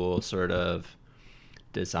school sort of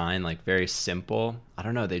design, like very simple. I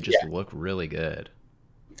don't know, they just look really good.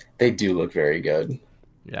 They do look very good.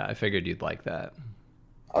 Yeah, I figured you'd like that.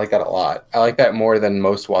 I like that a lot. I like that more than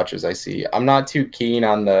most watches I see. I'm not too keen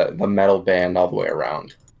on the metal band all the way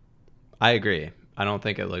around. I agree. I don't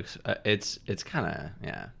think it looks. It's kind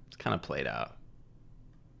of played out.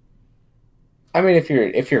 I mean, if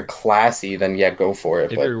you're classy, then yeah, go for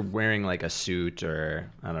it. If you're wearing like a suit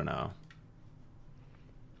or I don't know,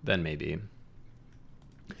 then maybe.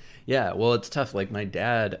 Yeah, well, it's tough. Like my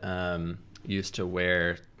dad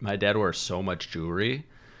my dad wore so much jewelry.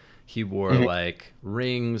 He wore like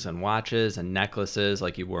rings and watches and necklaces.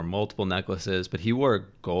 Like he wore multiple necklaces, but he wore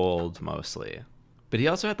gold mostly. But he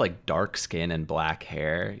also had like dark skin and black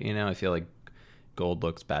hair. You know, I feel like gold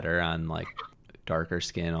looks better on like darker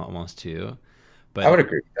skin almost too. But I would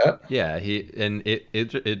agree with that. Yeah,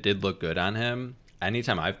 it did look good on him.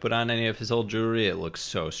 Anytime I've put on any of his old jewelry, it looks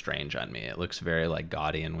so strange on me. It looks very like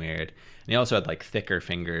gaudy and weird. And he also had like thicker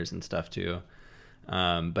fingers and stuff too.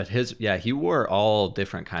 But he wore all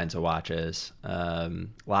different kinds of watches.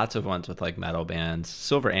 Lots of ones with like metal bands,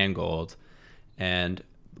 silver and gold. And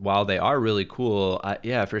while they are really cool,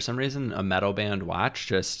 for some reason a metal band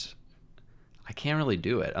watch I can't really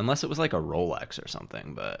do it unless it was like a Rolex or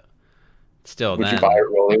something. But still, would you buy a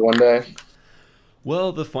Rolex one day?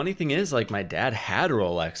 Well, the funny thing is, like, my dad had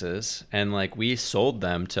Rolexes, and like we sold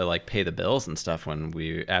them to like pay the bills and stuff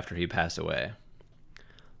after he passed away.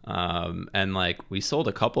 And like we sold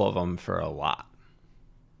a couple of them for a lot,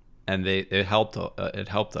 and it helped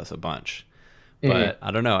us a bunch. But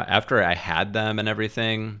I don't know, after I had them and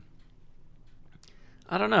everything,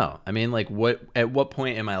 I don't know. I mean, like at what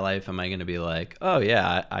point in my life am I going to be like, oh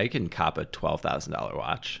yeah, I can cop a $12,000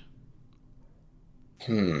 watch?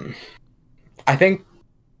 I think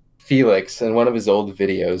Felix, in one of his old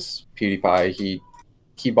videos, PewDiePie,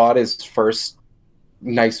 he bought his first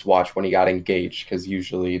nice watch when he got engaged, because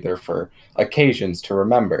usually they're for occasions to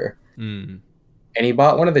remember. And he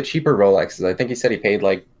bought one of the cheaper Rolexes. I think he said he paid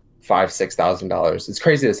like $5,000-$6,000. It's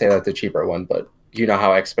crazy to say that's a cheaper one, but you know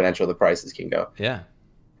how exponential the prices can go. Yeah.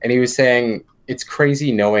 And he was saying it's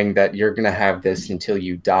crazy knowing that you're gonna have this until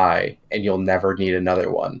you die, and you'll never need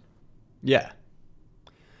another one. Yeah.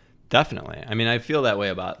 Definitely. I mean, I feel that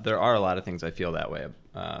way there are a lot of things I feel that way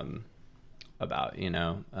about, you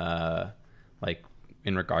know, like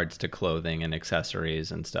in regards to clothing and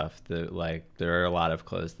accessories and stuff. Like there are a lot of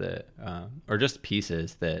clothes that, or just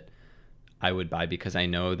pieces that I would buy because I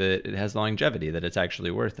know that it has longevity, that it's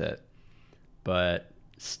actually worth it. But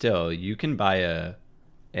still, you can buy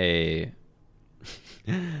a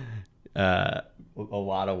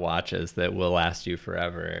lot of watches that will last you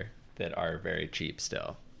forever that are very cheap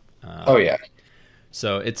still. Oh yeah.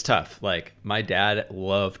 So it's tough. Like my dad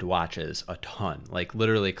loved watches a ton, like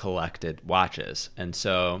literally collected watches. And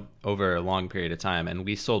so over a long period of time, and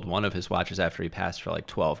we sold one of his watches after he passed for like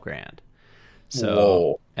 12 grand. So,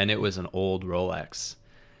 whoa. And it was an old Rolex.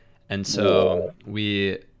 And so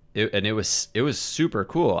it was super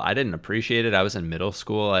cool. I didn't appreciate it. I was in middle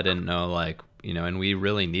school. I didn't know, like, you know, and we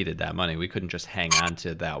really needed that money. We couldn't just hang on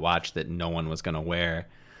to that watch that no one was going to wear.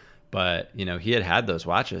 But, you know, he had those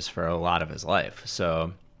watches for a lot of his life.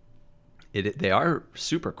 So they are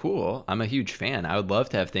super cool. I'm a huge fan. I would love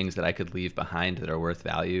to have things that I could leave behind that are worth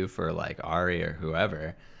value for like Ari or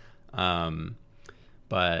whoever.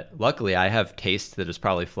 But luckily I have taste that is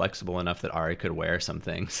probably flexible enough that Ari could wear some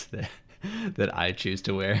things that I choose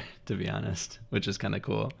to wear, to be honest, which is kind of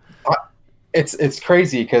cool. It's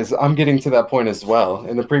crazy because I'm getting to that point as well.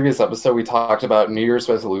 In the previous episode, we talked about New Year's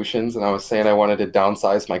resolutions, and I was saying I wanted to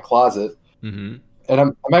downsize my closet, Mm-hmm. and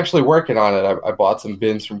I'm actually working on it. I bought some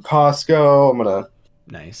bins from Costco. I'm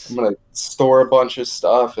Nice. gonna store a bunch of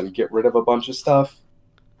stuff and get rid of a bunch of stuff.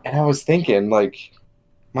 And I was thinking, like,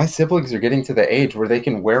 my siblings are getting to the age where they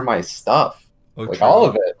can wear my stuff, Oh, like all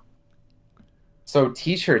of true. it. So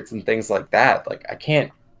T-shirts and things like that, like I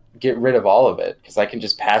can't get rid of all of it because I can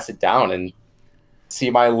just pass it down and see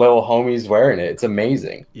my little homies wearing it. It's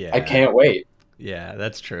amazing. I Yeah. can't wait. Yeah,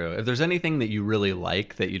 that's true. If there's anything that you really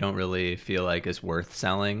like that you don't really feel like is worth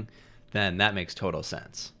selling, then that makes total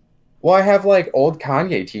sense. Well, I have like old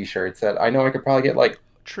Kanye T-shirts that I know I could probably get like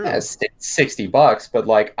True. $60, but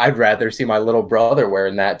like I'd rather see my little brother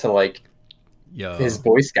wearing that to like his Yo.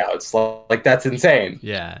 Boy Scouts. Like that's insane.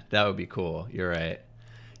 Yeah, that would be cool. You're right.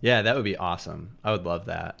 Yeah, that would be awesome. I would love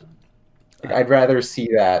that. Like Uh, I'd rather see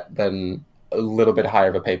that than a little bit higher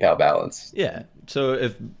of a PayPal balance. yeah. So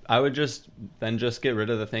if I would just get rid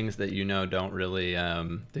of the things that don't really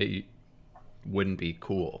wouldn't be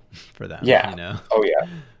cool for them, Yeah. Oh yeah.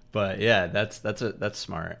 But yeah, that's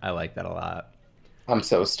smart. I like that a lot. I'm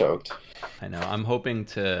so stoked. I know. I'm hoping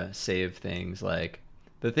to save things like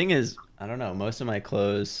the thing is, I don't know, most of my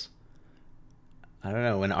clothes, I don't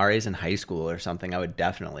know, when Ari's in high school or something, I would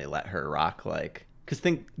definitely let her rock like cuz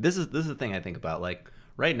think this is the thing I think about like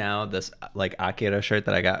right now this like Akira shirt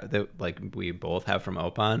that I got that like we both have from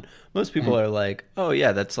Opon, most people Mhm. are like, "Oh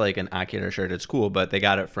yeah, that's like an Akira shirt. It's cool," but they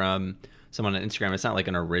got it from someone on Instagram. It's not like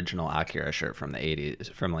an original Akira shirt from the 80s,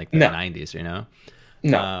 from like the No, 90s, you know?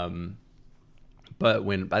 no. Um but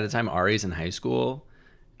when by the time Ari's in high school,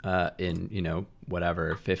 in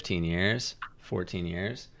whatever 15 years, 14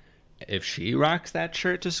 years, if she rocks that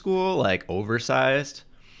shirt to school like oversized,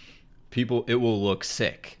 people it will look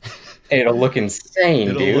sick. It'll look insane,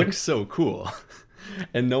 It'll look dude. so cool.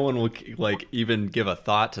 And no one will like even give a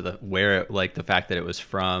thought to the where it, like the fact that it was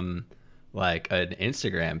from like an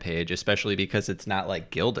Instagram page, especially because it's not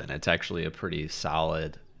like Gildan. It's actually a pretty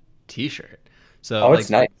solid t-shirt. So Oh, like it's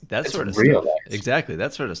nice. that It's sort of real stuff, nice. exactly.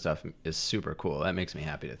 That sort of stuff is super cool. That makes me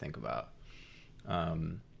happy to think about.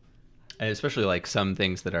 And especially like some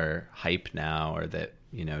things that are hype now or that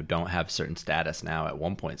don't have certain status now at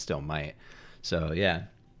one point still might. So yeah.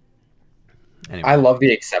 I Anyway, love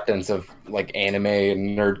the acceptance of like anime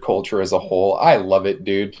and nerd culture as a whole. I love it,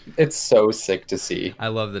 dude. It's so sick to see. I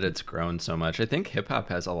love that it's grown so much. I think hip hop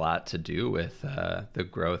has a lot to do with the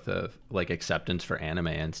growth of like acceptance for anime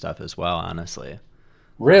and stuff as well. Honestly,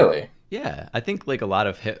 Really? yeah, I think like a lot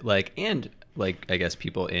of hip like and like I guess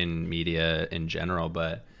people in media in general,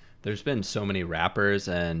 but there's been so many rappers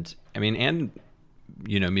and I mean and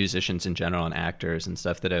musicians in general and actors and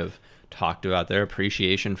stuff that have talked about their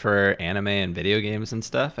appreciation for anime and video games and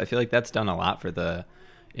stuff. I feel like that's done a lot for the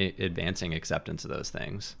advancing acceptance of those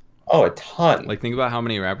things. Oh, a ton. Like think about how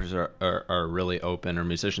many rappers are really open or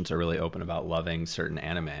musicians are really open about loving certain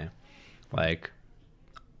anime. Like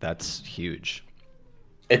that's huge.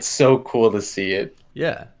 It's so cool to see it.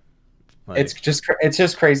 Yeah. It's Like just it's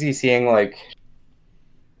just crazy seeing like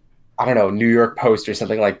I don't know, New York Post or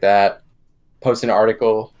something like that post an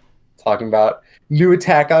article talking about new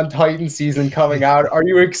Attack on Titan season coming out. Are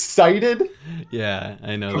you excited? yeah,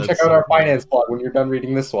 I know Come that's check out so our funny. finance blog when you're done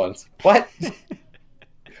reading this one. What?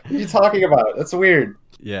 What are you talking about? That's weird.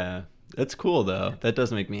 Yeah. That's cool though. That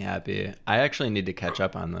does make me happy. I actually need to catch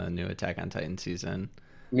up on the new Attack on Titan season.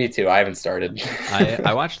 Me too. I haven't started.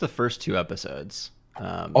 I watched the first two episodes.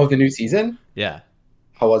 Oh, the new season? Yeah,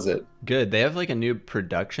 How was it? good. They have like a new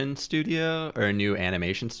production studio or a new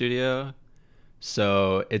animation studio,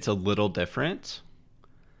 so it's a little different.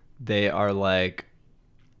 They are like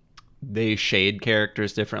they shade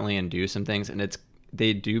characters differently and do some things, and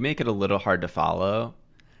they do make it a little hard to follow.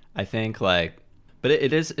 I think like, but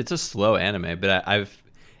it's a slow anime. But I've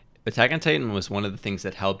Attack on Titan was one of the things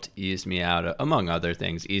that helped ease me out of, among other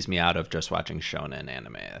things, ease me out of just watching shonen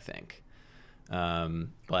anime. I think.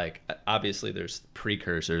 Like obviously there's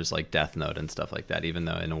precursors like Death Note and stuff like that, even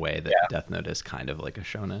though in a way that Yeah. Death Note is kind of like a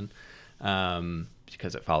shonen,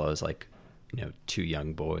 because it follows like two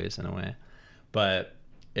young boys in a way. But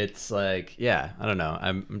it's like yeah, I don't know.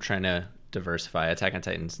 I'm trying to diversify. Attack on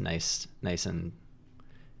Titan's nice and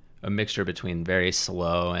a mixture between very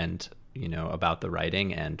slow and about the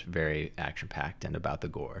writing and very action packed and about the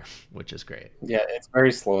gore, which is great. Yeah, it's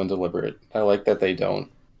very slow and deliberate. I like that they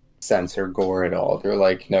don't censor gore at all. They're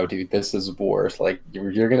like, no, dude, this is war. Like,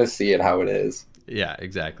 you're going to see it how it is. Yeah,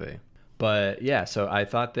 exactly. But yeah, so I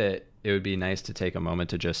thought that it would be nice to take a moment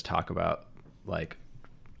to just talk about like,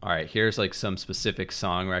 all right, here's like some specific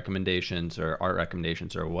song recommendations or art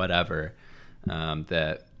recommendations or whatever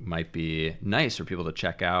that might be nice for people to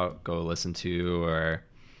check out, go listen to, or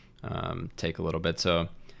take a little bit. So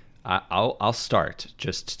I'll start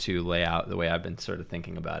just to lay out the way I've been sort of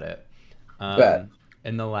thinking about it. Bet.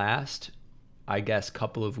 In the last, I guess,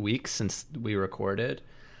 couple of weeks since we recorded,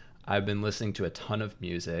 I've been listening to a ton of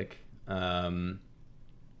music,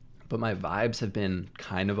 but my vibes have been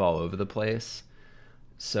kind of all over the place.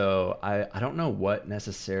 So I don't know what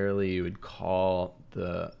necessarily you would call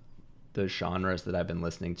the genres that I've been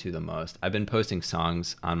listening to the most. I've been posting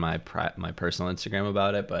songs on my personal Instagram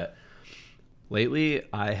about it, but lately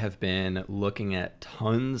I have been looking at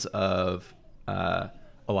tons of a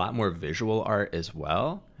lot more visual art as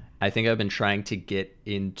well. I think I've been trying to get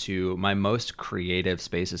into my most creative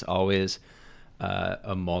space is always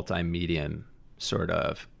a multi-medium sort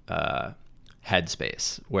of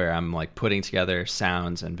headspace where I'm like putting together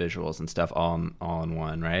sounds and visuals and stuff all in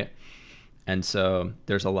one, right? And so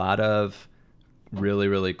there's a lot of really,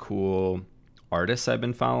 really cool artists I've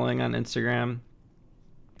been following on Instagram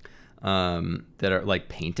that are like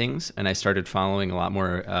paintings. And I started following a lot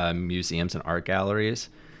more museums and art galleries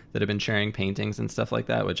that have been sharing paintings and stuff like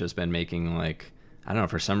that, which has been making like, I don't know,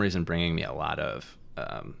 for some reason bringing me a lot of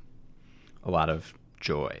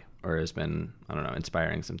joy, or has been, I don't know,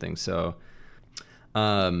 inspiring some things. So,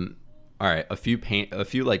 all right, a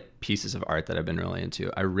few like pieces of art that I've been really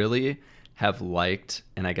into. I really have liked,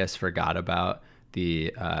 and I guess forgot about,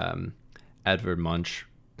 the Edvard Munch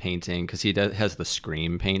painting, because he has the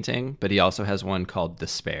Scream painting, but he also has one called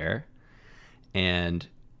Despair, and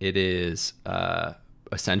it is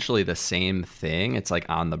essentially the same thing. It's like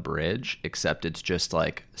on the bridge, except it's just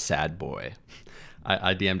like sad boy.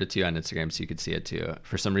 I DM'd it to you on Instagram so you could see it too.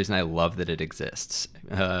 For some reason, I love that it exists.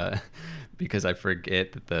 Because I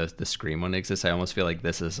forget that the Scream one exists. I almost feel like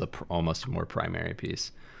this is almost a more primary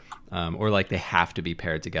piece. Or like they have to be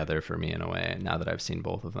paired together for me in a way, now that I've seen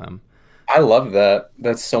both of them. I love that.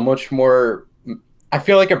 That's so much more. I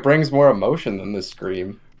feel like it brings more emotion than the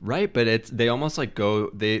Scream. Right, but they almost like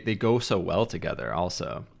they go so well together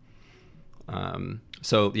also.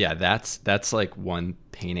 So yeah, that's like one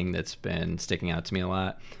painting that's been sticking out to me a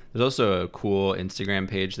lot. There's also a cool Instagram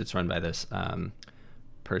page that's run by this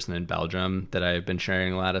person in Belgium that I've been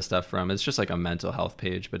sharing a lot of stuff from. It's just like a mental health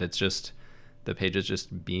page, but it's just, the page is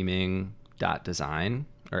just beaming.design,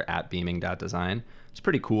 or at beaming.design. It's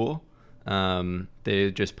pretty cool.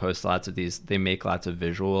 They just post lots of these, they make lots of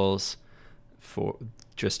visuals for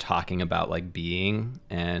just talking about like being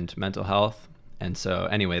and mental health. And so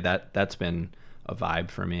anyway, that's been a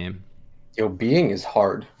vibe for me. Yo, being is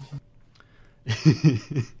hard.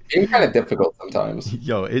 Being kind of difficult sometimes.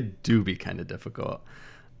 Yo, it do be kind of difficult.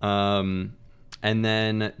 And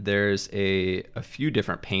then there's a few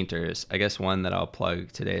different painters. I guess one that I'll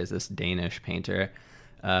plug today is this Danish painter,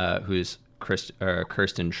 who's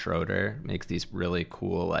Kirsten Schroeder, makes these really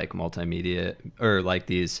cool like multimedia, or like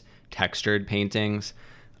these textured paintings.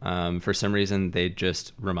 For some reason, they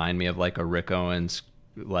just remind me of like a Rick Owens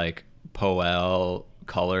like Poel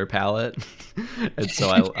color palette, and so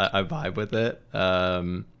I vibe with it.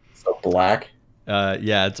 So black.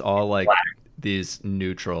 Yeah, it's all like Black. these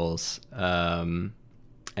neutrals, and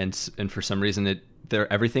for some reason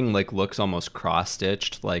everything like looks almost cross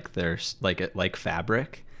stitched, like there's like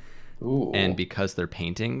fabric. Ooh. And because they're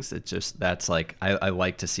paintings, it's just, that's like, I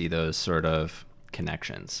like to see those sort of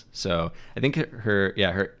connections. So I think her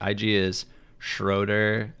IG is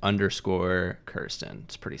Schroeder_Kirsten.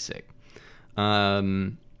 It's pretty sick.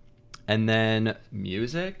 And then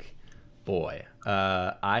music, boy,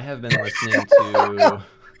 I have been listening to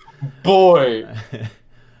Boy.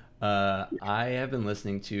 I have been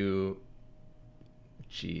listening to,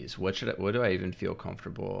 geez, what do I even feel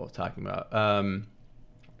comfortable talking about?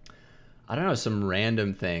 I don't know, some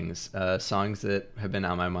random things, songs that have been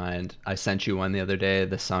on my mind. I sent you one the other day,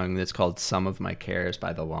 the song that's called Some of My Cares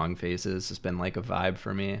by the Long Faces has been like a vibe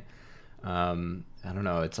for me. I don't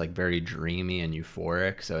know, it's like very dreamy and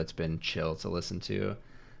euphoric, so it's been chill to listen to.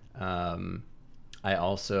 I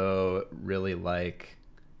also really like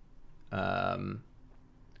a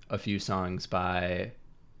few songs by,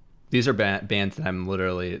 these are bands that I'm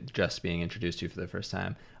literally just being introduced to for the first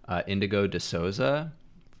time. Indigo de Souza,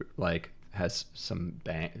 like, has some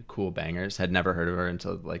cool bangers. Had never heard of her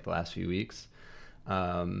until like the last few weeks.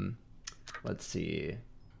 Let's see.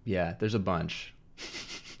 Yeah, there's a bunch.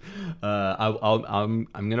 I'm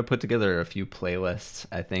gonna put together a few playlists,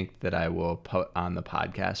 I think, that I will put on the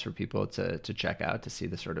podcast for people to check out, to see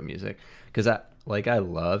the sort of music, because I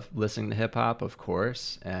love listening to hip hop, of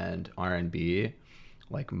course, and R&B,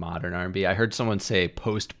 like modern R&B. I heard someone say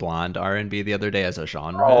post blonde R&B the other day as a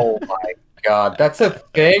genre. Oh my God, that's a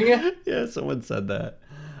thing. Yeah, someone said that.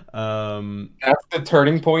 That's the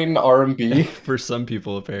turning point in R&B. For some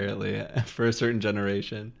people, apparently, for a certain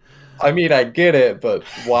generation. I mean, I get it, but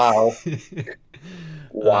wow,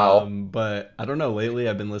 wow. But I don't know. Lately,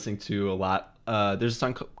 I've been listening to a lot. There's a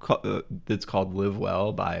song that's called "Live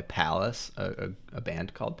Well" by Palace, a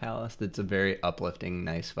band called Palace. That's a very uplifting,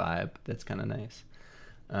 nice vibe. That's kind of nice.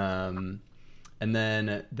 And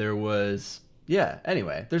then there was, yeah.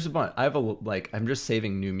 Anyway, there's a bunch. I have a like. I'm just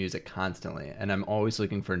saving new music constantly, and I'm always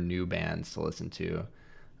looking for new bands to listen to.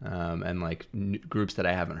 And like groups that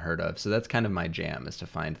I haven't heard of. So that's kind of my jam, is to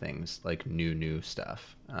find things like new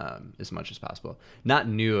stuff, as much as possible. Not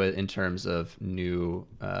new in terms of new,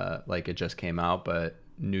 like it just came out, but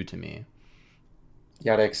new to me. You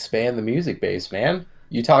got to expand the music base, man.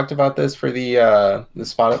 You talked about this for the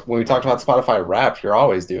spot when we talked about Spotify Wrapped. You're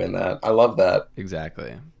always doing that. I love that.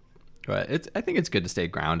 Exactly. But I think it's good to stay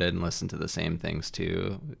grounded and listen to the same things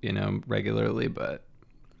too, regularly. But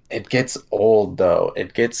it gets old, though.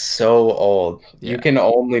 It gets so old. Yeah. You can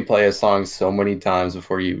only play a song so many times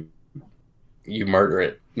before you murder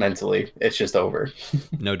it mentally. It's just over.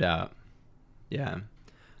 No doubt. Yeah.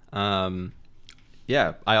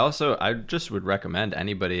 Yeah. I just would recommend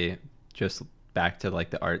anybody, just back to like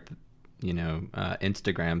the art,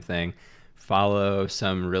 Instagram thing, follow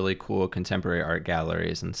some really cool contemporary art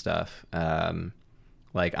galleries and stuff,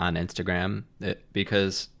 like on Instagram,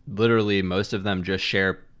 because literally most of them just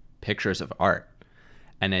share pictures of art.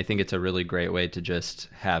 And I think it's a really great way to just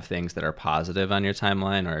have things that are positive on your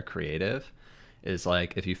timeline or creative. Is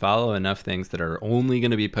like, if you follow enough things that are only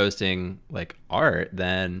going to be posting like art,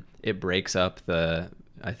 then it breaks up the,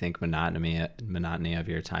 I think, monotony of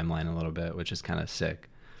your timeline a little bit, which is kind of sick.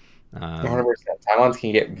 100%. Timelines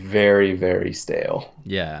can get very, very stale.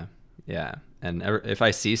 Yeah. And if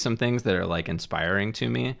I see some things that are like inspiring to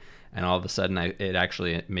me, and all of a sudden it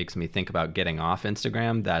actually makes me think about getting off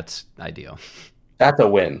Instagram, that's ideal. That's a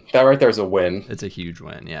win. That right there's a win. It's a huge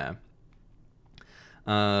win, yeah.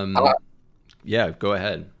 Yeah, go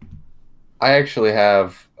ahead. I actually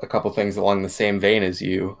have a couple things along the same vein as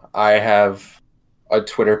you. I have a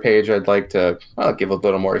Twitter page I'd like to give a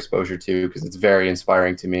little more exposure to, because it's very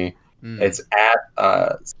inspiring to me. It's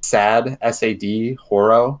at SAD, S-A-D,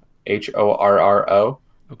 Horro, Horro.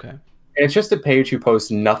 Okay. And it's just a page who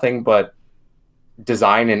posts nothing but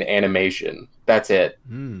design and animation. That's it.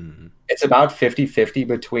 It's about 50-50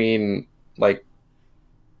 between like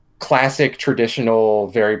classic, traditional,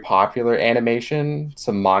 very popular animation,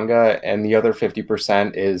 some manga, and the other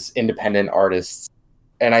 50% is independent artists.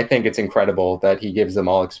 And I think it's incredible that he gives them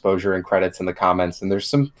all exposure and credits in the comments. And there's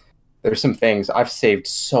some things I've saved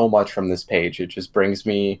so much from this page. It just brings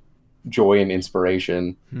me joy and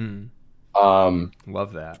inspiration.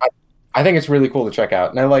 Love that. I think it's really cool to check out,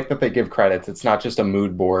 and I like that they give credits. It's not just a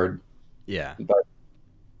mood board. Yeah. But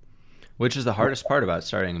which is the hardest part about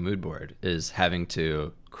starting a mood board, is having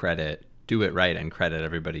to do it right and credit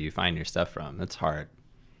everybody you find your stuff from. That's hard.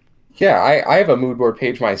 Yeah, I have a mood board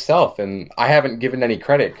page myself, and I haven't given any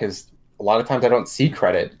credit because a lot of times I don't see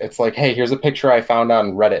credit. It's like, hey, here's a picture I found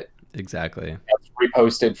on Reddit. Exactly. It's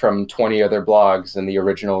reposted from 20 other blogs, and the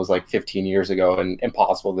original was like 15 years ago and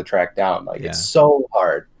impossible to track down. Like, It's so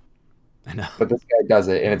hard. I know. But this guy does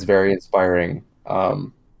it, and it's very inspiring.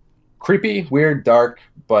 Creepy, weird, dark,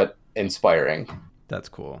 but inspiring. That's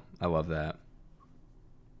cool. I love that.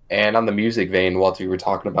 And on the music vein, Walter, you were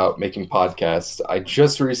talking about making podcasts. I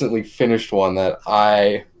just recently finished one that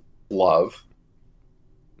I love.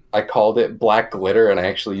 I called it Black Glitter, and I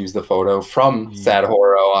actually used the photo from Sad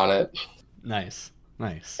Horro on it. Nice.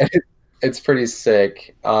 It's pretty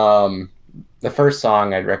sick. The first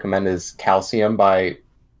song I'd recommend is Calcium by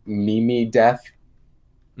Mimi Death.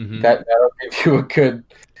 That'll give you a good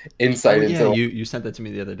insight into. You sent that to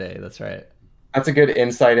me the other day. That's right. That's a good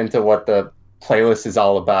insight into what the playlist is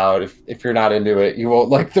all about. If you're not into it, you won't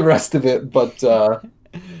like the rest of it. But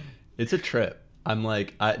it's a trip. I'm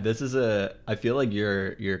like, I feel like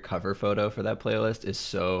your cover photo for that playlist is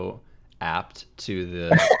so apt to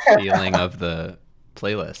the feeling of the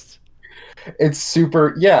playlist. It's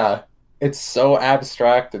super, yeah. It's so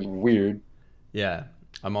abstract and weird. Yeah,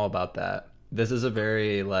 I'm all about that. This is a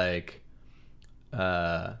very like,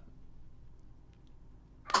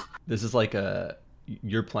 this is like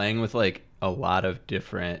you're playing with like a lot of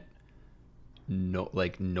different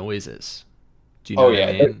noises. Do you know what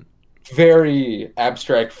I mean? Very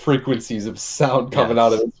abstract frequencies of sound coming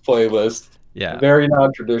out of this playlist. Yeah. Very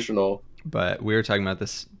non-traditional. But we were talking about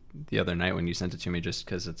this the other night when you sent it to me, just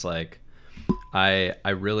because it's like, I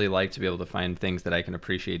really like to be able to find things that I can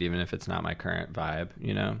appreciate even if it's not my current vibe,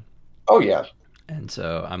 Oh, yeah. And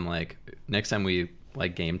so I'm like, next time we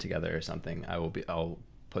like game together or something, I'll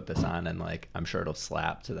put this on and like I'm sure it'll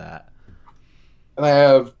slap to that. And I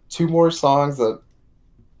have two more songs that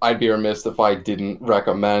I'd be remiss if I didn't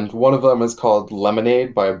recommend. One of them is called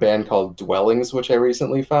Lemonade by a band called Dwellings, which I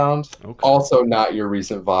recently found. Okay. Also, not your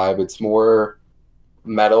recent vibe. It's more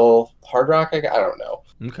metal, hard rock. I don't know.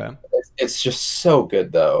 Okay. It's just so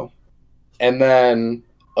good, though. And then,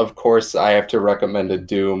 of course, I have to recommend a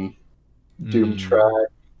Doom track.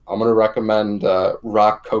 I'm going to recommend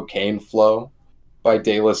Rock Cocaine Flow by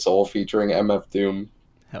De La Soul featuring MF Doom.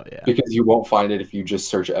 Hell yeah. Because you won't find it if you just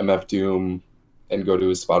search MF Doom and go to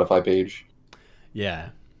his Spotify page. Yeah,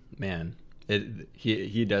 man.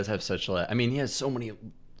 He does have such a. I mean, he has so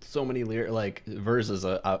many like verses.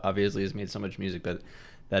 Obviously, he's made so much music, but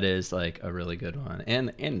that is like a really good one.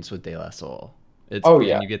 And it's with De La Soul. Yeah,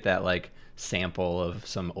 and you get that like sample of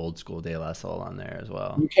some old school De La Soul on there as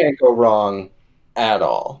well. You can't go wrong at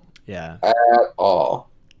all. Yeah. At all.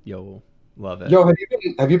 Yo, love it. Yo,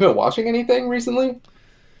 have you been watching anything recently?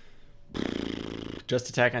 Just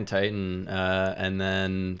Attack on Titan, and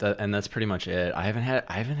then and that's pretty much it. I haven't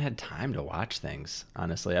had time to watch things,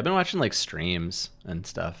 honestly. I've been watching like streams and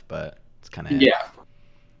stuff, but it's kind of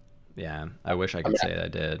yeah. I wish I could say I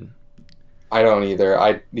did. I don't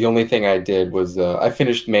either. The only thing I did was I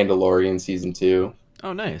finished Mandalorian season 2.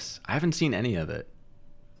 Oh, nice. I haven't seen any of it.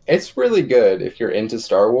 It's really good if you're into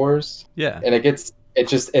Star Wars. Yeah, and it's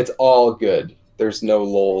all good. There's no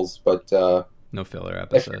lulls, but no filler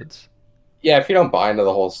episodes. If you don't buy into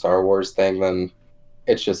the whole Star Wars thing, then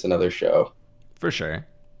it's just another show. For sure.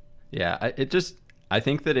 Yeah, I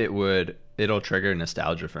think that it'll trigger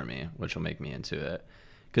nostalgia for me, which will make me into it.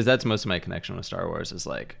 Because that's most of my connection with Star Wars is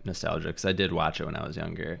like nostalgia. Because I did watch it when I was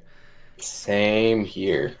younger. Same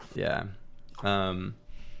here. Yeah.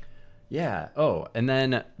 Yeah. Oh, and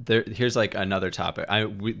then here's like another topic.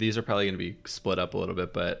 These are probably going to be split up a little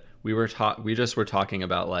bit, but we just were talking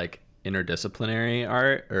about like interdisciplinary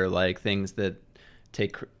art or like things that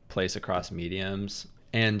take place across mediums.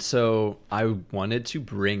 And so I wanted to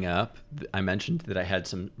bring up, I mentioned that I had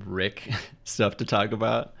some Rick stuff to talk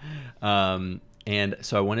about. And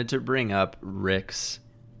so I wanted to bring up Rick's,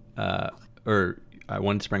 or I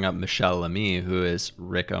wanted to bring up Michelle Lamy, who is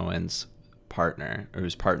Rick Owens' partner, or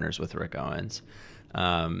who's partners with Rick Owens.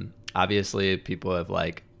 Obviously, people have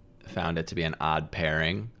like found it to be an odd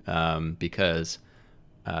pairing because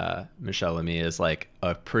Michelle Lamy is like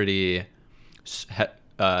a pretty,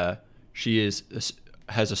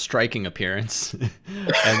 has a striking appearance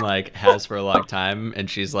and like has for a long time, and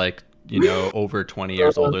she's like, over 20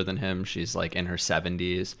 years older than him. She's like in her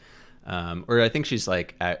 70s, or I think she's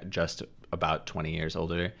like at just about 20 years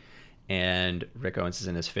older, and Rick Owens is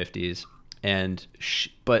in his 50s. And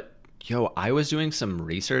I was doing some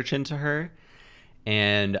research into her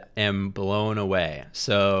and am blown away.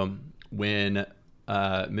 So when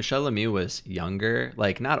Michelle Lamy was younger,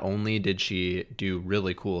 like not only did she do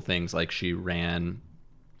really cool things, like she ran,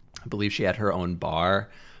 I believe she had her own bar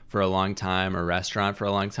for a long time, or restaurant for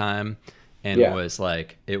a long time, and it was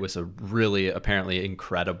a really apparently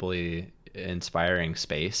incredibly inspiring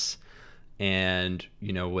space, and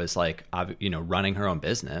was like running her own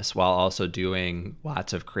business while also doing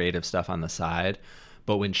lots of creative stuff on the side.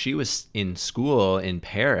 But when she was in school in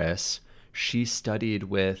Paris, she studied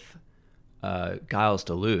with Gilles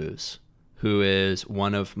Deleuze, who is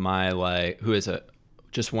one of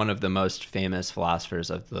just one of the most famous philosophers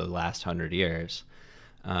of the last 100 years,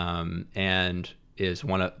 and is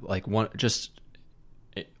that.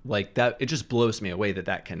 It just blows me away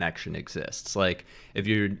that connection exists. Like if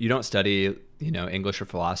you don't study English or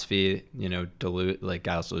philosophy, Deleuze, like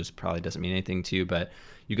Gilles Deleuze probably doesn't mean anything to you, but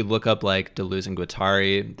you could look up like Deleuze and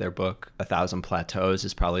Guattari. Their book A Thousand Plateaus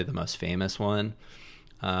is probably the most famous one.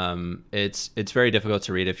 It's very difficult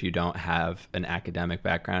to read if you don't have an academic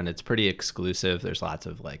background. It's pretty exclusive. There's lots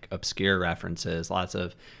of like obscure references, lots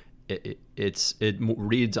of it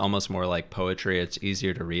reads almost more like poetry. It's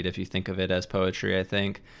easier to read if you think of it as poetry, I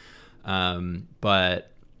think.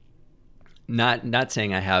 But not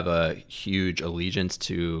saying I have a huge allegiance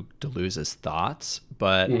to Deleuze's thoughts,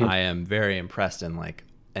 but I am very impressed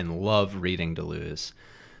and love reading Deleuze.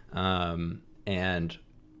 And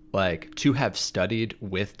like to have studied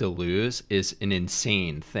with Deleuze is an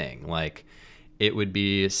insane thing. Like it would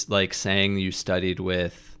be like saying you studied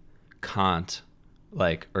with Kant,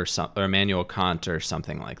 like or Immanuel Kant or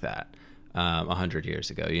something like that 100 years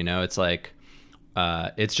ago. It's like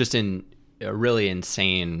it's just a really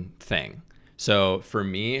insane thing. So for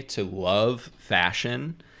me to love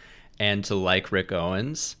fashion and to like Rick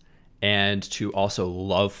Owens and to also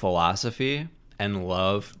love philosophy and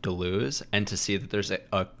love Deleuze, and to see that there's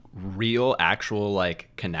a real actual like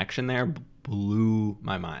connection there blew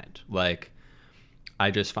my mind. Like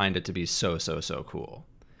I just find it to be so cool.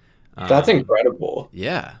 That's incredible.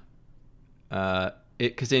 Yeah.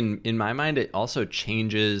 Because in my mind, it also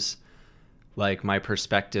changes like my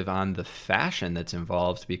perspective on the fashion that's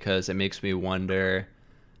involved, because it makes me wonder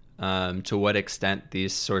to what extent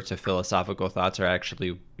these sorts of philosophical thoughts are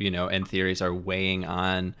actually, and theories are weighing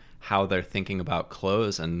on how they're thinking about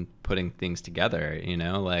clothes and putting things together,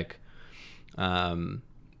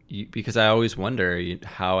 because I always wonder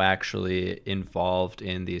how actually involved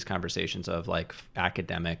in these conversations of like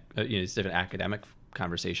academic, these different academic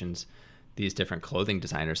conversations, these different clothing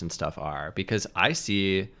designers and stuff are, because I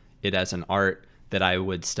see it as an art that I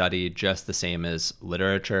would study just the same as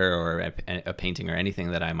literature or a painting or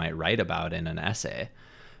anything that I might write about in an essay.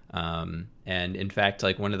 And in fact,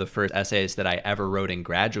 like one of the first essays that I ever wrote in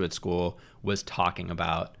graduate school was talking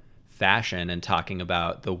about fashion and talking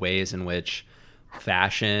about the ways in which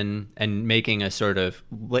fashion, and making a sort of,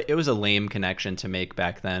 it was a lame connection to make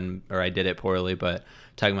back then, or I did it poorly, but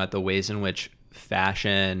talking about the ways in which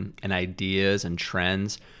fashion and ideas and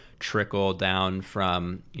trends trickle down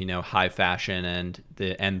from high fashion and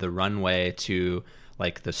the runway to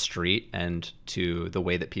like the street and to the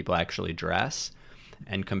way that people actually dress,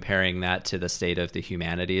 and comparing that to the state of the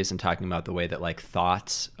humanities and talking about the way that like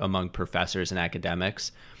thoughts among professors and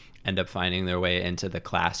academics end up finding their way into the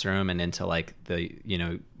classroom and into like the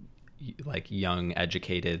like young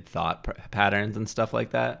educated thought patterns and stuff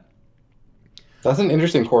like that. That's an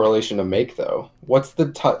interesting correlation to make, though. What's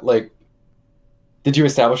the did you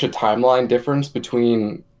establish a timeline difference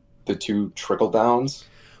between the two trickle downs?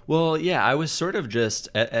 Well, yeah, I was sort of just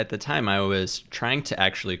at the time I was trying to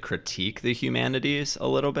actually critique the humanities a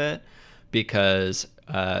little bit, because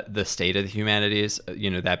the state of the humanities,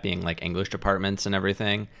 that being like English departments and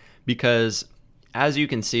everything, because as you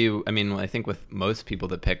can see, I mean, I think with most people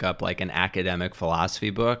that pick up like an academic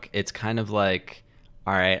philosophy book, it's kind of like,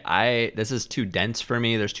 all right, this is too dense for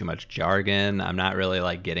me. There's too much jargon. I'm not really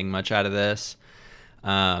like getting much out of this.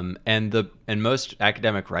 And most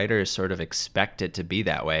academic writers sort of expect it to be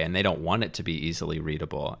that way, and they don't want it to be easily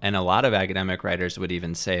readable. And a lot of academic writers would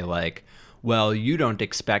even say like, well, you don't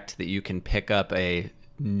expect that you can pick up a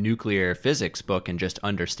nuclear physics book and just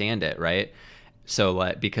understand it, right? So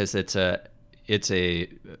like, because they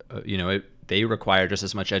require just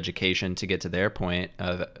as much education to get to their point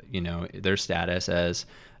of, their status as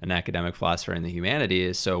an academic philosopher in the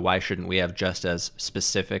humanities. So why shouldn't we have just as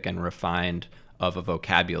specific and refined of a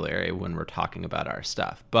vocabulary when we're talking about our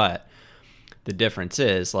stuff? But the difference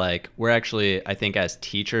is like, we're actually, I think as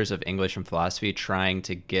teachers of English and philosophy, trying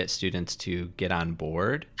to get students to get on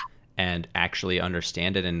board and actually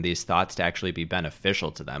understand it, and these thoughts to actually be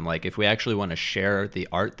beneficial to them. Like if we actually want to share the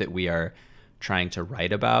art that we are trying to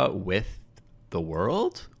write about with the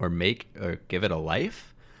world, or give it a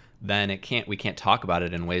life, then we can't talk about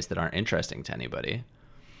it in ways that aren't interesting to anybody.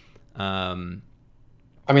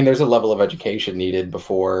 I mean, there's a level of education needed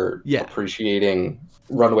before appreciating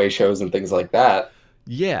runway shows and things like that.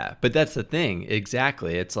 Yeah, but that's the thing.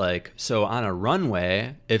 Exactly. It's like, so on a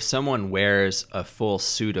runway, if someone wears a full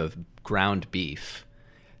suit of ground beef,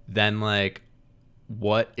 then like,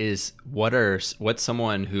 what's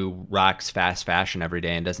someone who rocks fast fashion every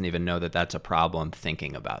day and doesn't even know that that's a problem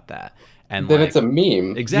thinking about that? And then it's a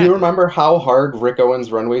meme. Exactly. Do you remember how hard Rick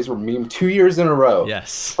Owens runways were memed 2 years in a row?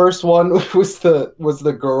 Yes. First one was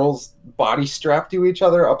the girls body strapped to each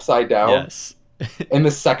other upside down. Yes. And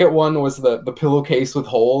the second one was the pillowcase with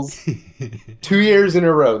holes. 2 years in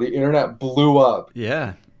a row, the internet blew up.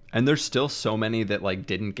 Yeah. And there's still so many that like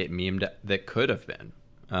didn't get memed that could have been.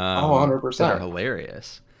 100%. That are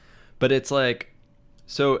hilarious. But it's like,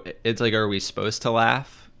 are we supposed to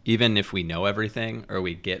laugh even if we know everything, or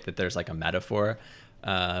we get that there's like a metaphor?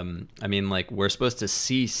 I mean, like, we're supposed to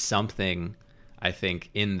see something, I think,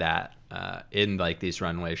 in that, in like these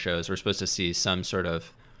runway shows. We're supposed to see some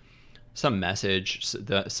message,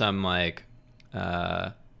 some like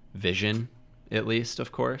vision, at least,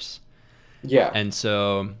 of course. Yeah. And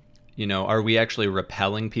so, are we actually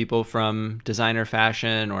repelling people from designer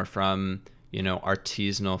fashion or from,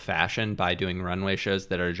 artisanal fashion by doing runway shows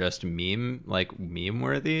that are just meme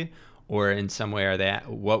worthy? Or in some way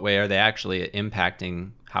what way are they actually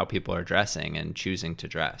impacting how people are dressing and choosing to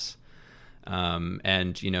dress?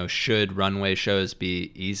 And, should runway shows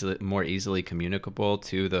be more easily communicable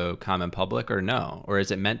to the common public, or no? Or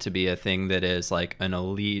is it meant to be a thing that is like an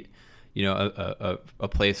elite, a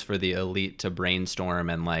place for the elite to brainstorm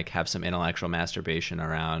and like have some intellectual masturbation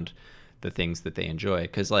around the things that they enjoy.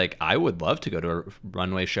 Because like I would love to go to a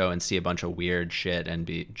runway show and see a bunch of weird shit and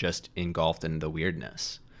be just engulfed in the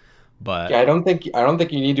weirdness. But Yeah, I don't think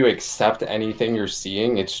you need to accept anything you're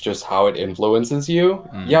seeing. It's just how it influences you.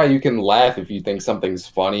 mm, Yeah, you can laugh if you think something's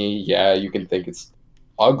funny. Yeah, you can think it's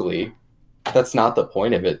ugly. That's not the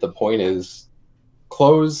point of it. The point is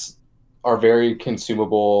clothes are very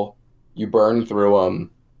consumable. You burn through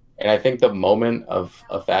them. And I think the moment of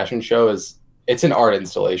a fashion show is it's an art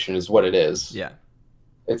installation is what it is. yeah,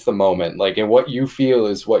 It's the moment. Like, and what you feel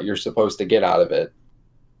is what you're supposed to get out of it.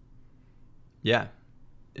 yeah,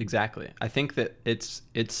 exactly. I think that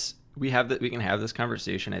we can have this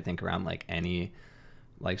conversation, I think, around like any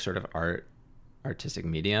like sort of artistic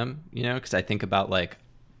medium, you know, because I think about like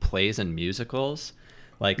plays and musicals.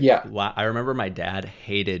 Like Yeah. I remember my dad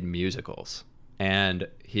hated musicals, and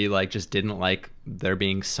he like just didn't like there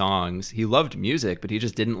being songs. He loved music, but he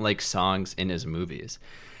just didn't like songs in his movies.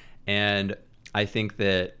 And I think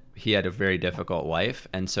that he had a very difficult life,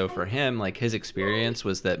 and so for him, like his experience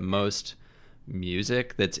was that most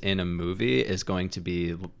music that's in a movie is going to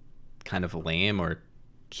be kind of lame or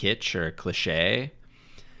kitsch or cliche.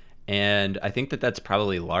 And I think that that's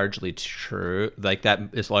probably largely true. Like that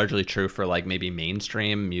is largely true for like maybe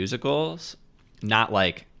mainstream musicals, not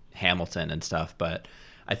like Hamilton and stuff. But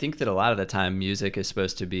I think that a lot of the time music is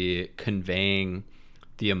supposed to be conveying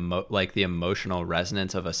like the emotional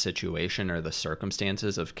resonance of a situation or the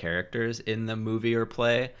circumstances of characters in the movie or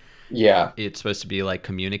play. Yeah. It's supposed to be like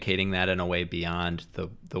communicating that in a way beyond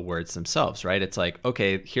the words themselves, right? It's like,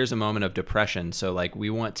 okay, here's a moment of depression, so like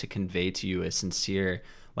we want to convey to you a sincere,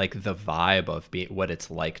 like the vibe of what it's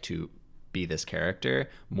like to be this character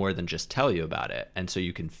more than just tell you about it, and so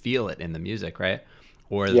you can feel it in the music, right?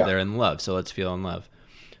 Or Yeah. they're in love, so let's feel in love.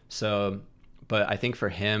 So but I think for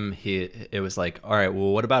him, it was like, all right,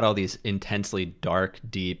 well, what about all these intensely dark,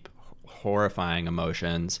 deep, horrifying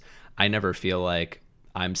emotions? I never feel like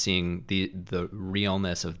I'm seeing the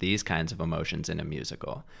realness of these kinds of emotions in a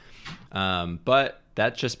musical. But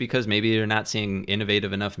that's just because maybe you're not seeing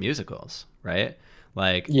innovative enough musicals, right?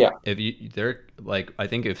 Like Yeah. if they're like, I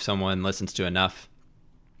think if someone listens to enough,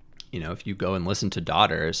 you know, if you go and listen to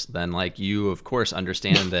Daughters, then like you of course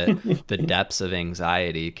understand that the depths of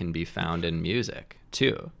anxiety can be found in music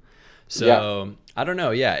too. So Yeah. I don't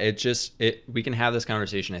know. Yeah, we can have this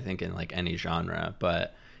conversation, I think, in like any genre,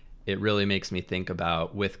 but it really makes me think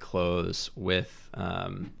about with clothes, with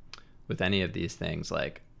any of these things,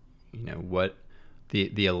 like, you know, what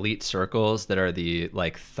the elite circles that are the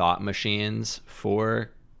like thought machines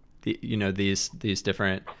for the, you know, these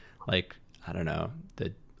different, like, I don't know,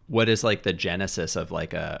 what is like the genesis of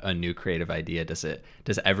like a new creative idea? Does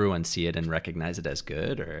everyone see it and recognize it as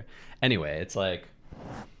good? Or anyway, it's like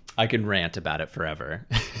I can rant about it forever.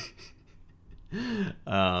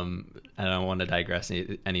 I don't want to digress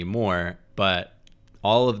any more, but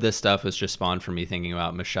all of this stuff was just spawned from me thinking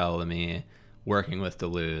about Michelle Lamy working with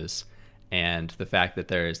Deleuze, and the fact that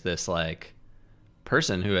there is this like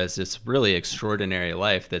person who has this really extraordinary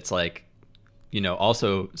life that's like, you know,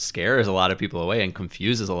 also scares a lot of people away and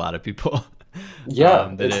confuses a lot of people.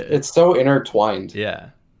 Yeah. It's so intertwined.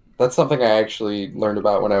 Yeah. That's something I actually learned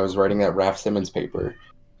about when I was writing that Raf Simons paper.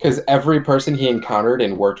 Because every person he encountered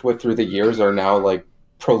and worked with through the years are now like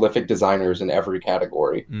prolific designers in every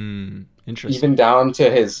category. Interesting. Even down to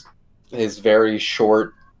his very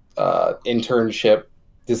short internship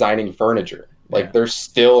designing furniture. Like Yeah. they're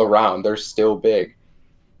still around. They're still big.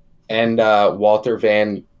 And Walter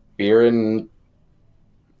Van Buren,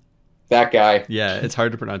 that guy, Yeah, it's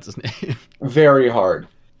hard to pronounce his name. very hard.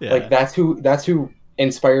 Yeah. Like that's who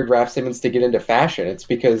inspired Raf Simons to get into fashion. It's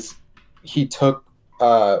because he took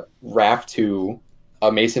Raf to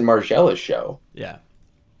a Mason Margiela show. Yeah.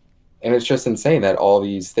 And it's just insane that all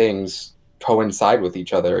these things coincide with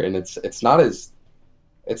each other, and it's not as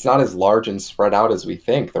large and spread out as we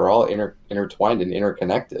think. They're all intertwined and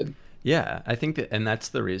interconnected. Yeah, I think that, and that's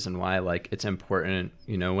the reason why, like, it's important,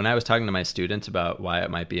 you know, when I was talking to my students about why it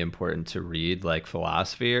might be important to read like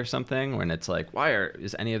philosophy or something, when it's like,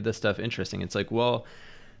 is any of this stuff interesting? It's like, well,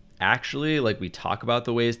 actually, like, we talk about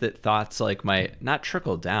the ways that thoughts like might not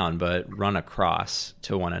trickle down, but run across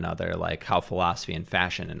to one another, like how philosophy and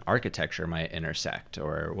fashion and architecture might intersect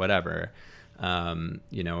or whatever.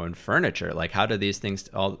 You know, and furniture, like how do these things,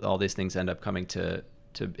 all these things end up coming to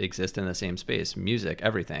exist in the same space? Music,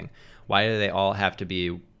 everything. Why do they all have to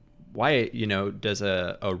be? Why, you know, does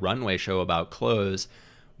a runway show about clothes?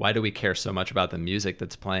 Why do we care so much about the music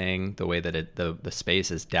that's playing, the way that the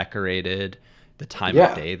space is decorated, the time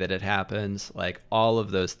of day that it happens? Like all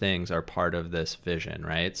of those things are part of this vision,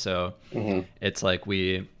 right? So it's like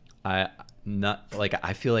not like,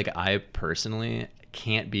 I feel like I personally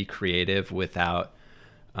can't be creative without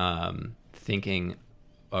thinking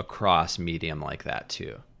across medium like that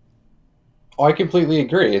too. Oh, I completely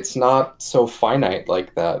agree. It's not so finite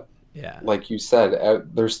like that. Yeah. Like you said,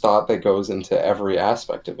 there's thought that goes into every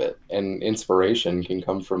aspect of it, and inspiration can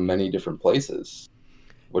come from many different places,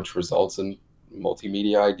 which results in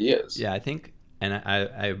multimedia ideas. Yeah, I think, and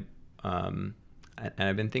and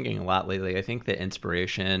I've been thinking a lot lately. I think that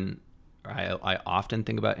inspiration, I often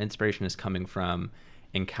think about inspiration as coming from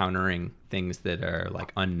encountering things that are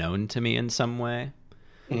like unknown to me in some way.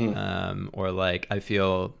 Mhm. Or like I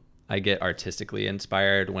feel I get artistically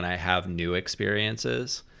inspired when I have new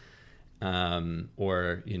experiences,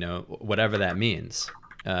 or whatever that means.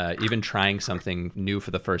 Even trying something new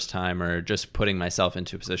for the first time, or just putting myself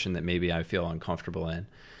into a position that maybe I feel uncomfortable in.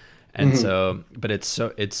 And Mhm. so, but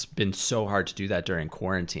it's been so hard to do that during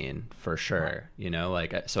quarantine for sure.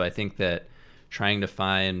 So I think that trying to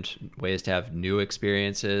find ways to have new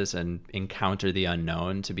experiences and encounter the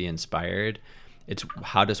unknown to be inspired, it's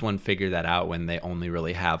how does one figure that out when they only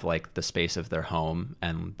really have like the space of their home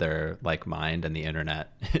and their like mind and the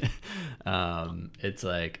internet. It's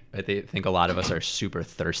like think a lot of us are super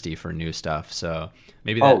thirsty for new stuff, so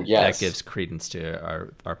maybe Oh, that yes. gives credence to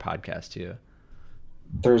our podcast too.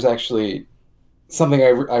 There's actually something I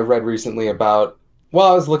read recently about.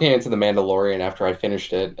 Well, I was looking into The Mandalorian after I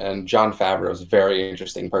finished it, and Jon Favreau is a very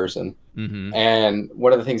interesting person. Mm-hmm. And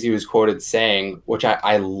one of the things he was quoted saying, which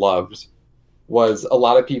I loved, was a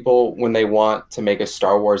lot of people, when they want to make a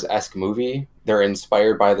Star Wars-esque movie, they're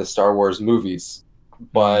inspired by the Star Wars movies. Mm.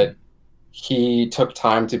 But he took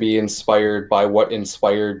time to be inspired by what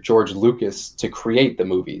inspired George Lucas to create the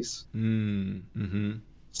movies. Mm. Mm-hmm.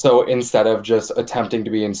 So instead of just attempting to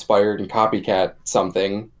be inspired and copycat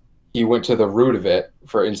something, he went to the root of it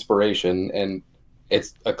for inspiration, and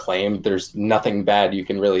it's acclaimed. There's nothing bad you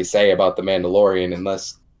can really say about The Mandalorian,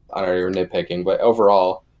 unless, I don't know, you're nitpicking, but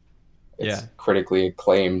overall, Yeah. it's critically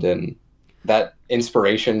acclaimed. And that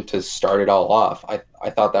inspiration to start it all off, I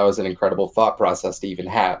thought that was an incredible thought process to even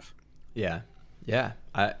have. Yeah, yeah,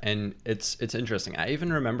 and it's interesting. I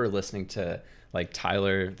even remember listening to like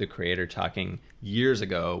Tyler, the creator, talking years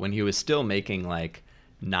ago when he was still making like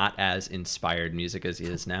not as inspired music as he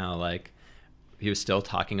is now. Like he was still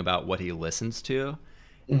talking about what he listens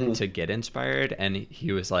Hmm. to get inspired, and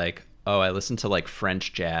he was like, "Oh, I listen to like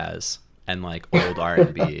French jazz and like old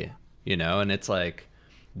R&B, and it's like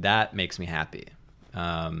that makes me happy.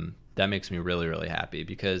 That makes me really, really happy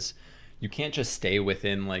because you can't just stay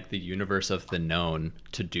within like the universe of the known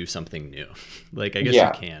to do something new. Like I guess you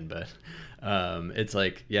Yeah, can, but it's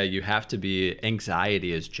like, yeah, you have to be.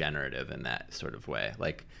 Anxiety is generative in that sort of way,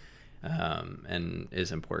 like, and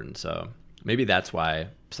is important. So maybe that's why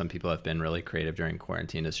some people have been really creative during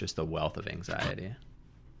quarantine. Is just the wealth of anxiety.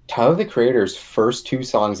 Tyler the Creator's first two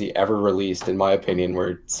songs he ever released, in my opinion,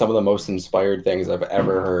 were some of the most inspired things I've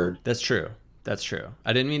ever heard. That's true. That's true.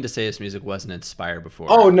 I didn't mean to say his music wasn't inspired Oh,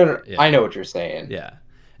 before. no, no, Yeah, I know what you're saying. yeah.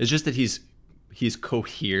 It's just that he's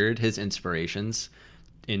cohered his inspirations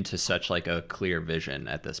into such like a clear vision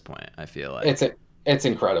at this point. I feel like, It's it's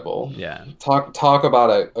incredible. yeah, Talk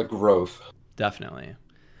about a growth. definitely.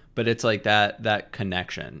 But it's like that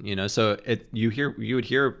connection, So you would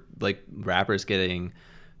hear like rappers getting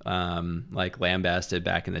like lambasted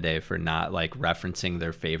back in the day for not like referencing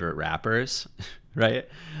their favorite rappers, right?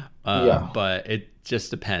 Yeah. But it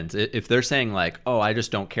just depends. If they're saying like, "Oh, I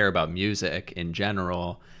just don't care about music in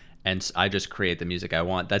general, and I just create the music I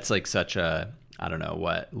want," that's like such a, I don't know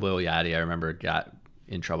what, Lil Yachty, I remember, got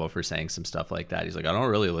in trouble for saying some stuff like that. He's like, "I don't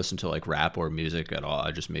really listen to like rap or music at all.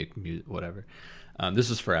 I just make music, whatever." This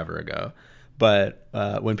was forever ago, but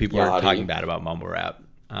when people are talking Yachty. bad about mumble rap,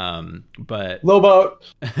 but Lil Boat.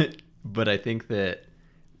 but I think that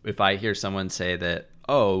if I hear someone say that,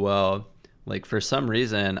 oh, well, like for some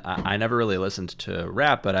reason, I never really listened to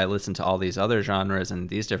rap, but I listened to all these other genres and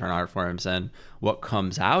these different art forms, and what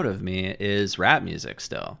comes out of me is rap music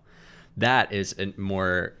still. That is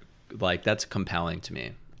more like, that's compelling to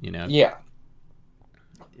me, Yeah,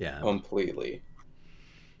 Yeah. completely.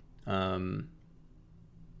 Um,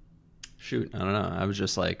 Shoot, I don't know. I was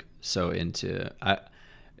just like so into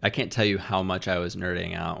I can't tell you how much I was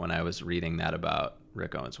nerding out when I was reading that about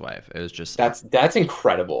Rick Owens' wife. It was just That's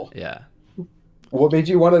incredible. yeah. What made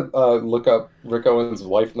you want to look up Rick Owens'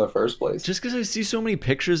 wife in the first place? Just because I see so many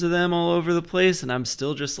pictures of them all over the place, and I'm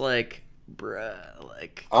still just like, bruh,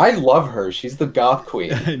 like I love her. She's the goth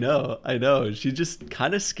queen. I know. She's just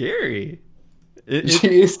kind of scary.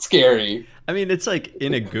 She is scary. I mean, it's like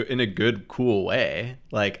in a good, cool way.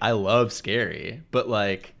 Like I love scary, but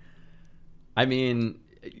like, I mean,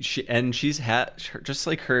 she's had just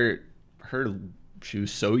like her she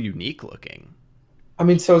was so unique looking. I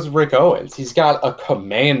mean, so is Rick Owens. He's got a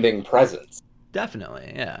commanding presence.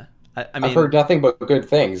 Definitely, yeah. I I've mean, heard nothing but good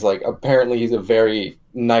things. Like, apparently he's a very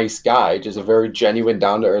nice guy, just a very genuine,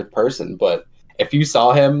 down-to-earth person. But if you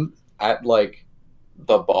saw him at, like,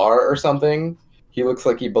 the bar or something, he looks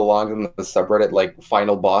like he belongs in the subreddit, like,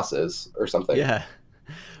 Final Bosses or something. yeah.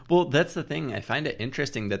 Well, that's the thing. I find it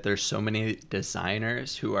interesting that there's so many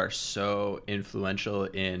designers who are so influential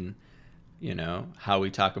in, how we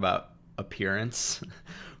talk about appearance,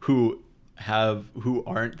 who who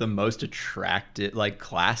aren't the most attractive, like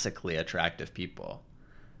classically attractive people.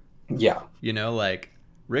 Yeah. Like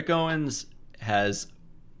Rick Owens has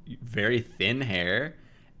very thin hair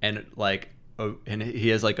and and he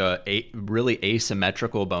has like a really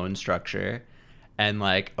asymmetrical bone structure and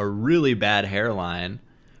like a really bad hairline,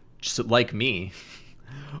 just like me.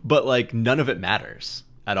 But like none of it matters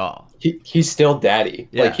at all. He's still daddy.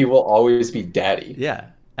 Yeah. Like, he will always be daddy. Yeah.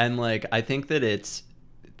 And like I think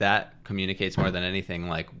that communicates more than anything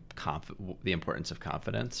like the importance of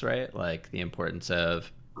confidence, right? Like the importance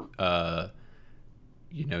of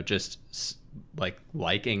just like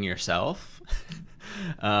liking yourself.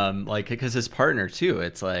 Like because his partner too,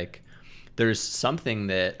 it's like there's something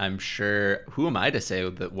that I'm sure, who am I to say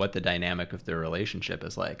that what the dynamic of their relationship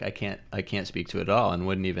is like? I can't speak to it all and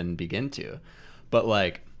wouldn't even begin to. But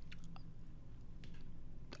like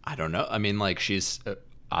I don't know. I mean, like she's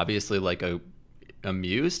obviously like a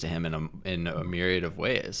muse to him in a myriad of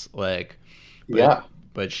ways. Like, Yeah.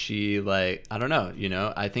 But she like I don't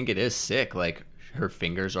know. I think it is sick. Like her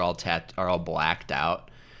fingers are all blacked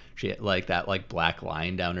out. She had like that like black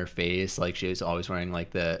line down her face. Like she was always wearing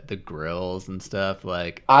like the grills and stuff.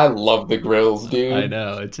 Like I love the grills, dude. I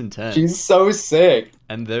know, it's intense. She's so sick.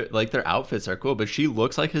 And their outfits are cool, but she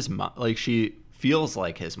looks like his mom. Like she feels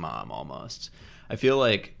like his mom almost. I feel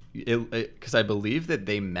like it because I believe that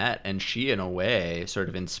they met, and she in a way sort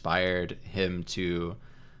of inspired him to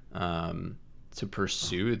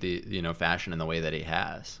pursue the fashion in the way that he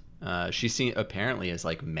has. She apparently is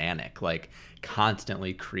like manic, like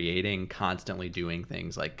constantly creating, constantly doing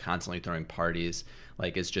things, like constantly throwing parties,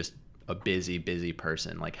 like is just a busy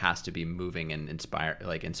person, like has to be moving and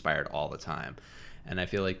inspired all the time. And I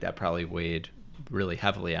feel like that probably weighed really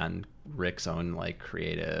heavily on Rick's own like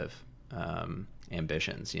creative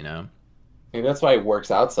ambitions. Maybe that's why he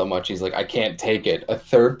works out so much. He's like, I can't take it. A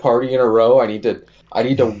third party in a row. I need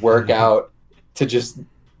to work out to just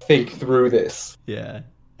think through this. Yeah.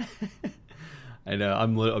 I know.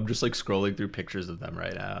 I'm just like scrolling through pictures of them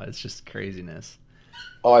right now. It's just craziness.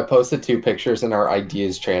 Oh, I posted 2 pictures in our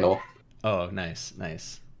ideas channel. Oh, nice.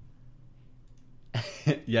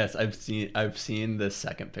 Yes, I've seen the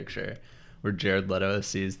second picture where Jared Leto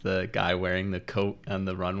sees the guy wearing the coat on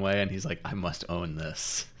the runway and he's like, I must own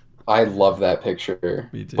this. I love that picture.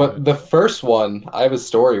 Me too. But the first one, I have a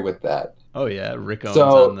story with that. Oh yeah, Rick Owens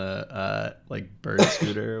on the like bird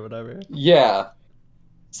scooter or whatever. Yeah.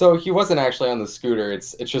 So he wasn't actually on the scooter.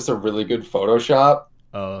 It's just a really good Photoshop.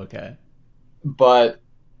 Oh, okay. But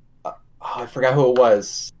I forgot who it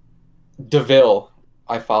was. DeVille.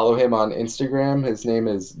 I follow him on Instagram. His name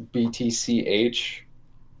is BTCH.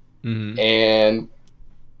 Mm-hmm. And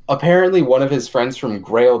apparently one of his friends from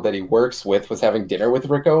Grail that he works with was having dinner with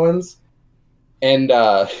Rick Owens. And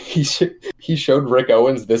he showed Rick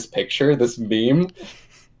Owens this picture, this meme.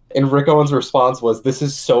 And Rick Owens' response was, "This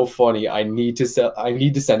is so funny. I need to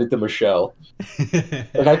send it to Michelle."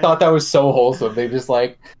 And I thought that was so wholesome. They just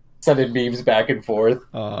like sending memes back and forth.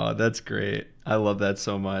 Oh, that's great. I love that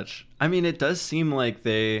so much. I mean, it does seem like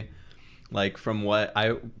they, like from what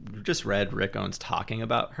I just read, Rick Owens talking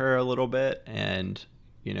about her a little bit, and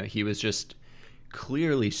he was just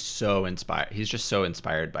clearly so inspired. He's just so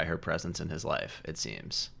inspired by her presence in his life, it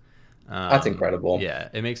seems. That's incredible. Yeah,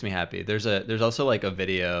 it makes me happy. There's also like a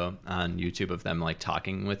video on YouTube of them like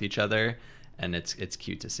talking with each other, and it's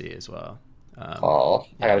cute to see as well. I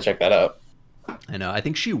yeah. gotta check that out. I know. I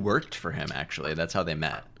think she worked for him actually. That's how they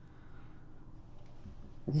met.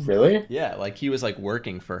 Really? Yeah, like he was like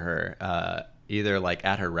working for her, either like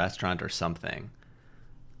at her restaurant or something.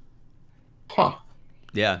 Huh.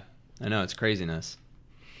 Yeah, I know, it's craziness.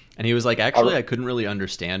 And he was like, actually, I couldn't really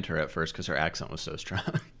understand her at first because her accent was so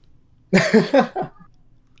strong.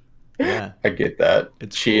 Yeah, I get that.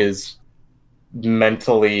 She cool. is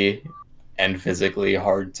mentally and physically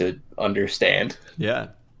hard to understand. Yeah.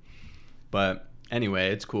 But anyway,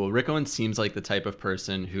 it's cool. Rick Owens seems like the type of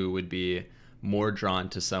person who would be more drawn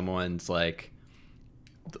to someone's like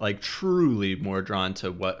truly more drawn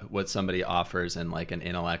to what somebody offers in like an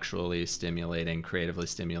intellectually stimulating, creatively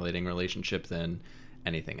stimulating relationship than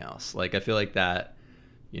anything else. Like I feel like that,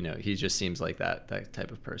 he just seems like that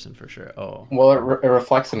type of person for sure. Oh, Well, it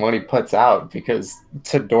reflects in what he puts out because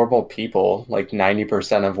to normal people, like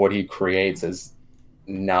 90% of what he creates is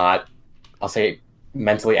not, I'll say,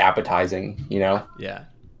 mentally appetizing, you know? yeah.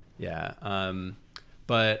 Yeah.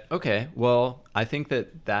 But okay, well, I think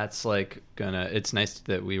that's like it's nice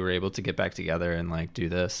that we were able to get back together and like do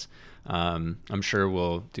this. I'm sure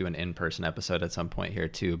we'll do an in-person episode at some point here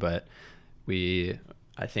too, but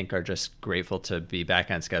I think are just grateful to be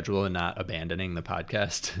back on schedule and not abandoning the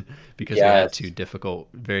podcast because we had Yes.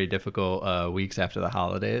 very difficult weeks after the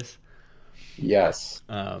holidays. Yes.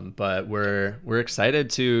 But we're excited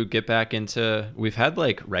to get back into. We've had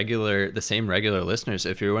like the same regular listeners.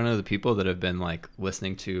 If you're one of the people that have been like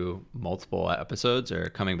listening to multiple episodes or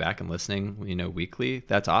coming back and listening, weekly,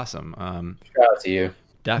 that's awesome. Shout out to you.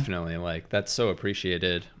 Definitely, like that's so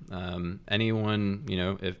appreciated. Anyone,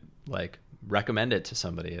 if like recommend it to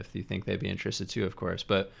somebody if you think they'd be interested too, of course.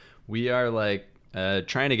 But we are like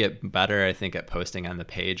trying to get better, I think, at posting on the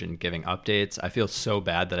page and giving updates. I feel so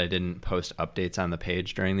bad that I didn't post updates on the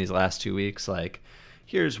page during these last 2 weeks. Like,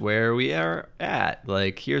 here's where we are at.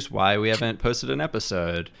 Like, here's why we haven't posted an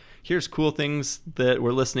episode. Here's cool things that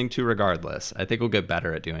we're listening to regardless. I think we'll get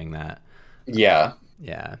better at doing that. Yeah.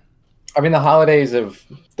 Yeah. I mean, the holidays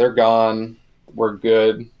they're gone. We're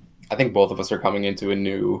good. I think both of us are coming into a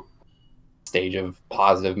new stage of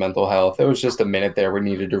positive mental health. It was just a minute there we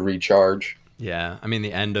needed to recharge. Yeah, I mean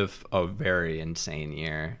the end of a very insane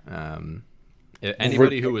year.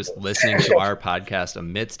 Anybody who was listening to our podcast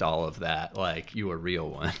amidst all of that, like you a real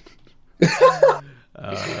one,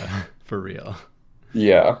 for real.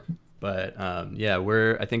 Yeah. But yeah,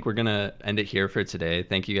 I think we're gonna end it here for today.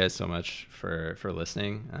 Thank you guys so much for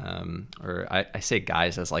listening. Or I say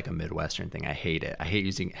guys as like a Midwestern thing. I hate it. I hate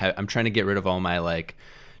using. I'm trying to get rid of all my like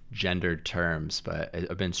gendered terms, but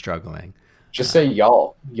I've been struggling. Just say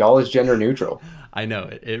y'all. Y'all is gender neutral. I know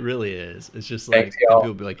it really is. It's just like Thanks, y'all.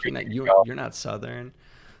 people be like, you're not Southern.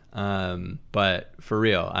 But for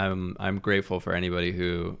real, I'm grateful for anybody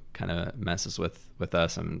who kind of messes with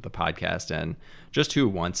us and the podcast, and just who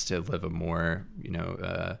wants to live a more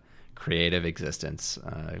creative existence,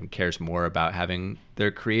 and cares more about having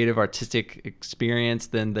their creative artistic experience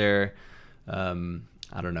than their I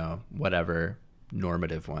don't know, whatever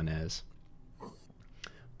normative one is.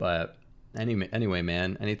 But anyway,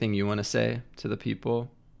 man, anything you want to say to the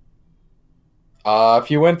people?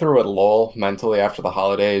 If you went through a lull mentally after the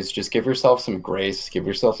holidays, just give yourself some grace. Give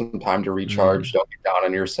yourself some time to recharge. Don't get down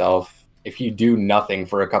on yourself. If you do nothing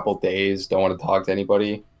for a couple days, don't want to talk to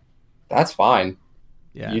anybody, that's fine.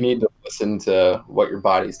 Yeah. You need to listen to what your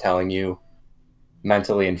body's telling you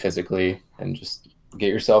mentally and physically and just get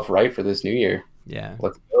yourself right for this new year. Yeah.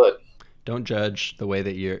 Let's do it. Don't judge the way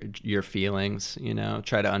that your feelings,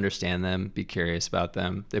 try to understand them, be curious about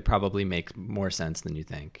them. They probably make more sense than you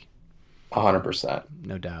think. 100%.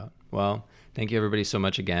 No doubt. Well, thank you everybody so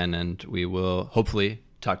much again, and we will hopefully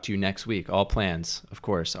talk to you next week. All plans, of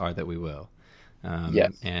course, are that we will.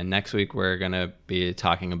 Yes. And next week we're going to be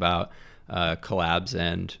talking about collabs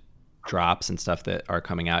and drops and stuff that are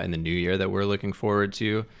coming out in the new year that we're looking forward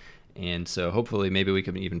to. And so hopefully maybe we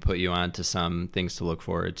can even put you on to some things to look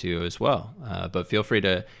forward to as well. But feel free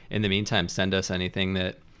to, in the meantime, send us anything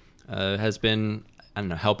that has been, I don't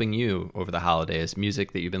know, helping you over the holidays,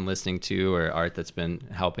 music that you've been listening to or art that's been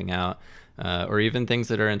helping out, or even things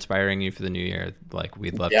that are inspiring you for the new year. Like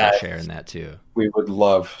we'd love to share in that too. We would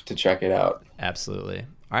love to check it out. Absolutely.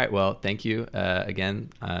 All right. Well, thank you again.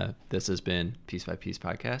 This has been Piece by Piece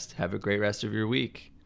Podcast. Have a great rest of your week.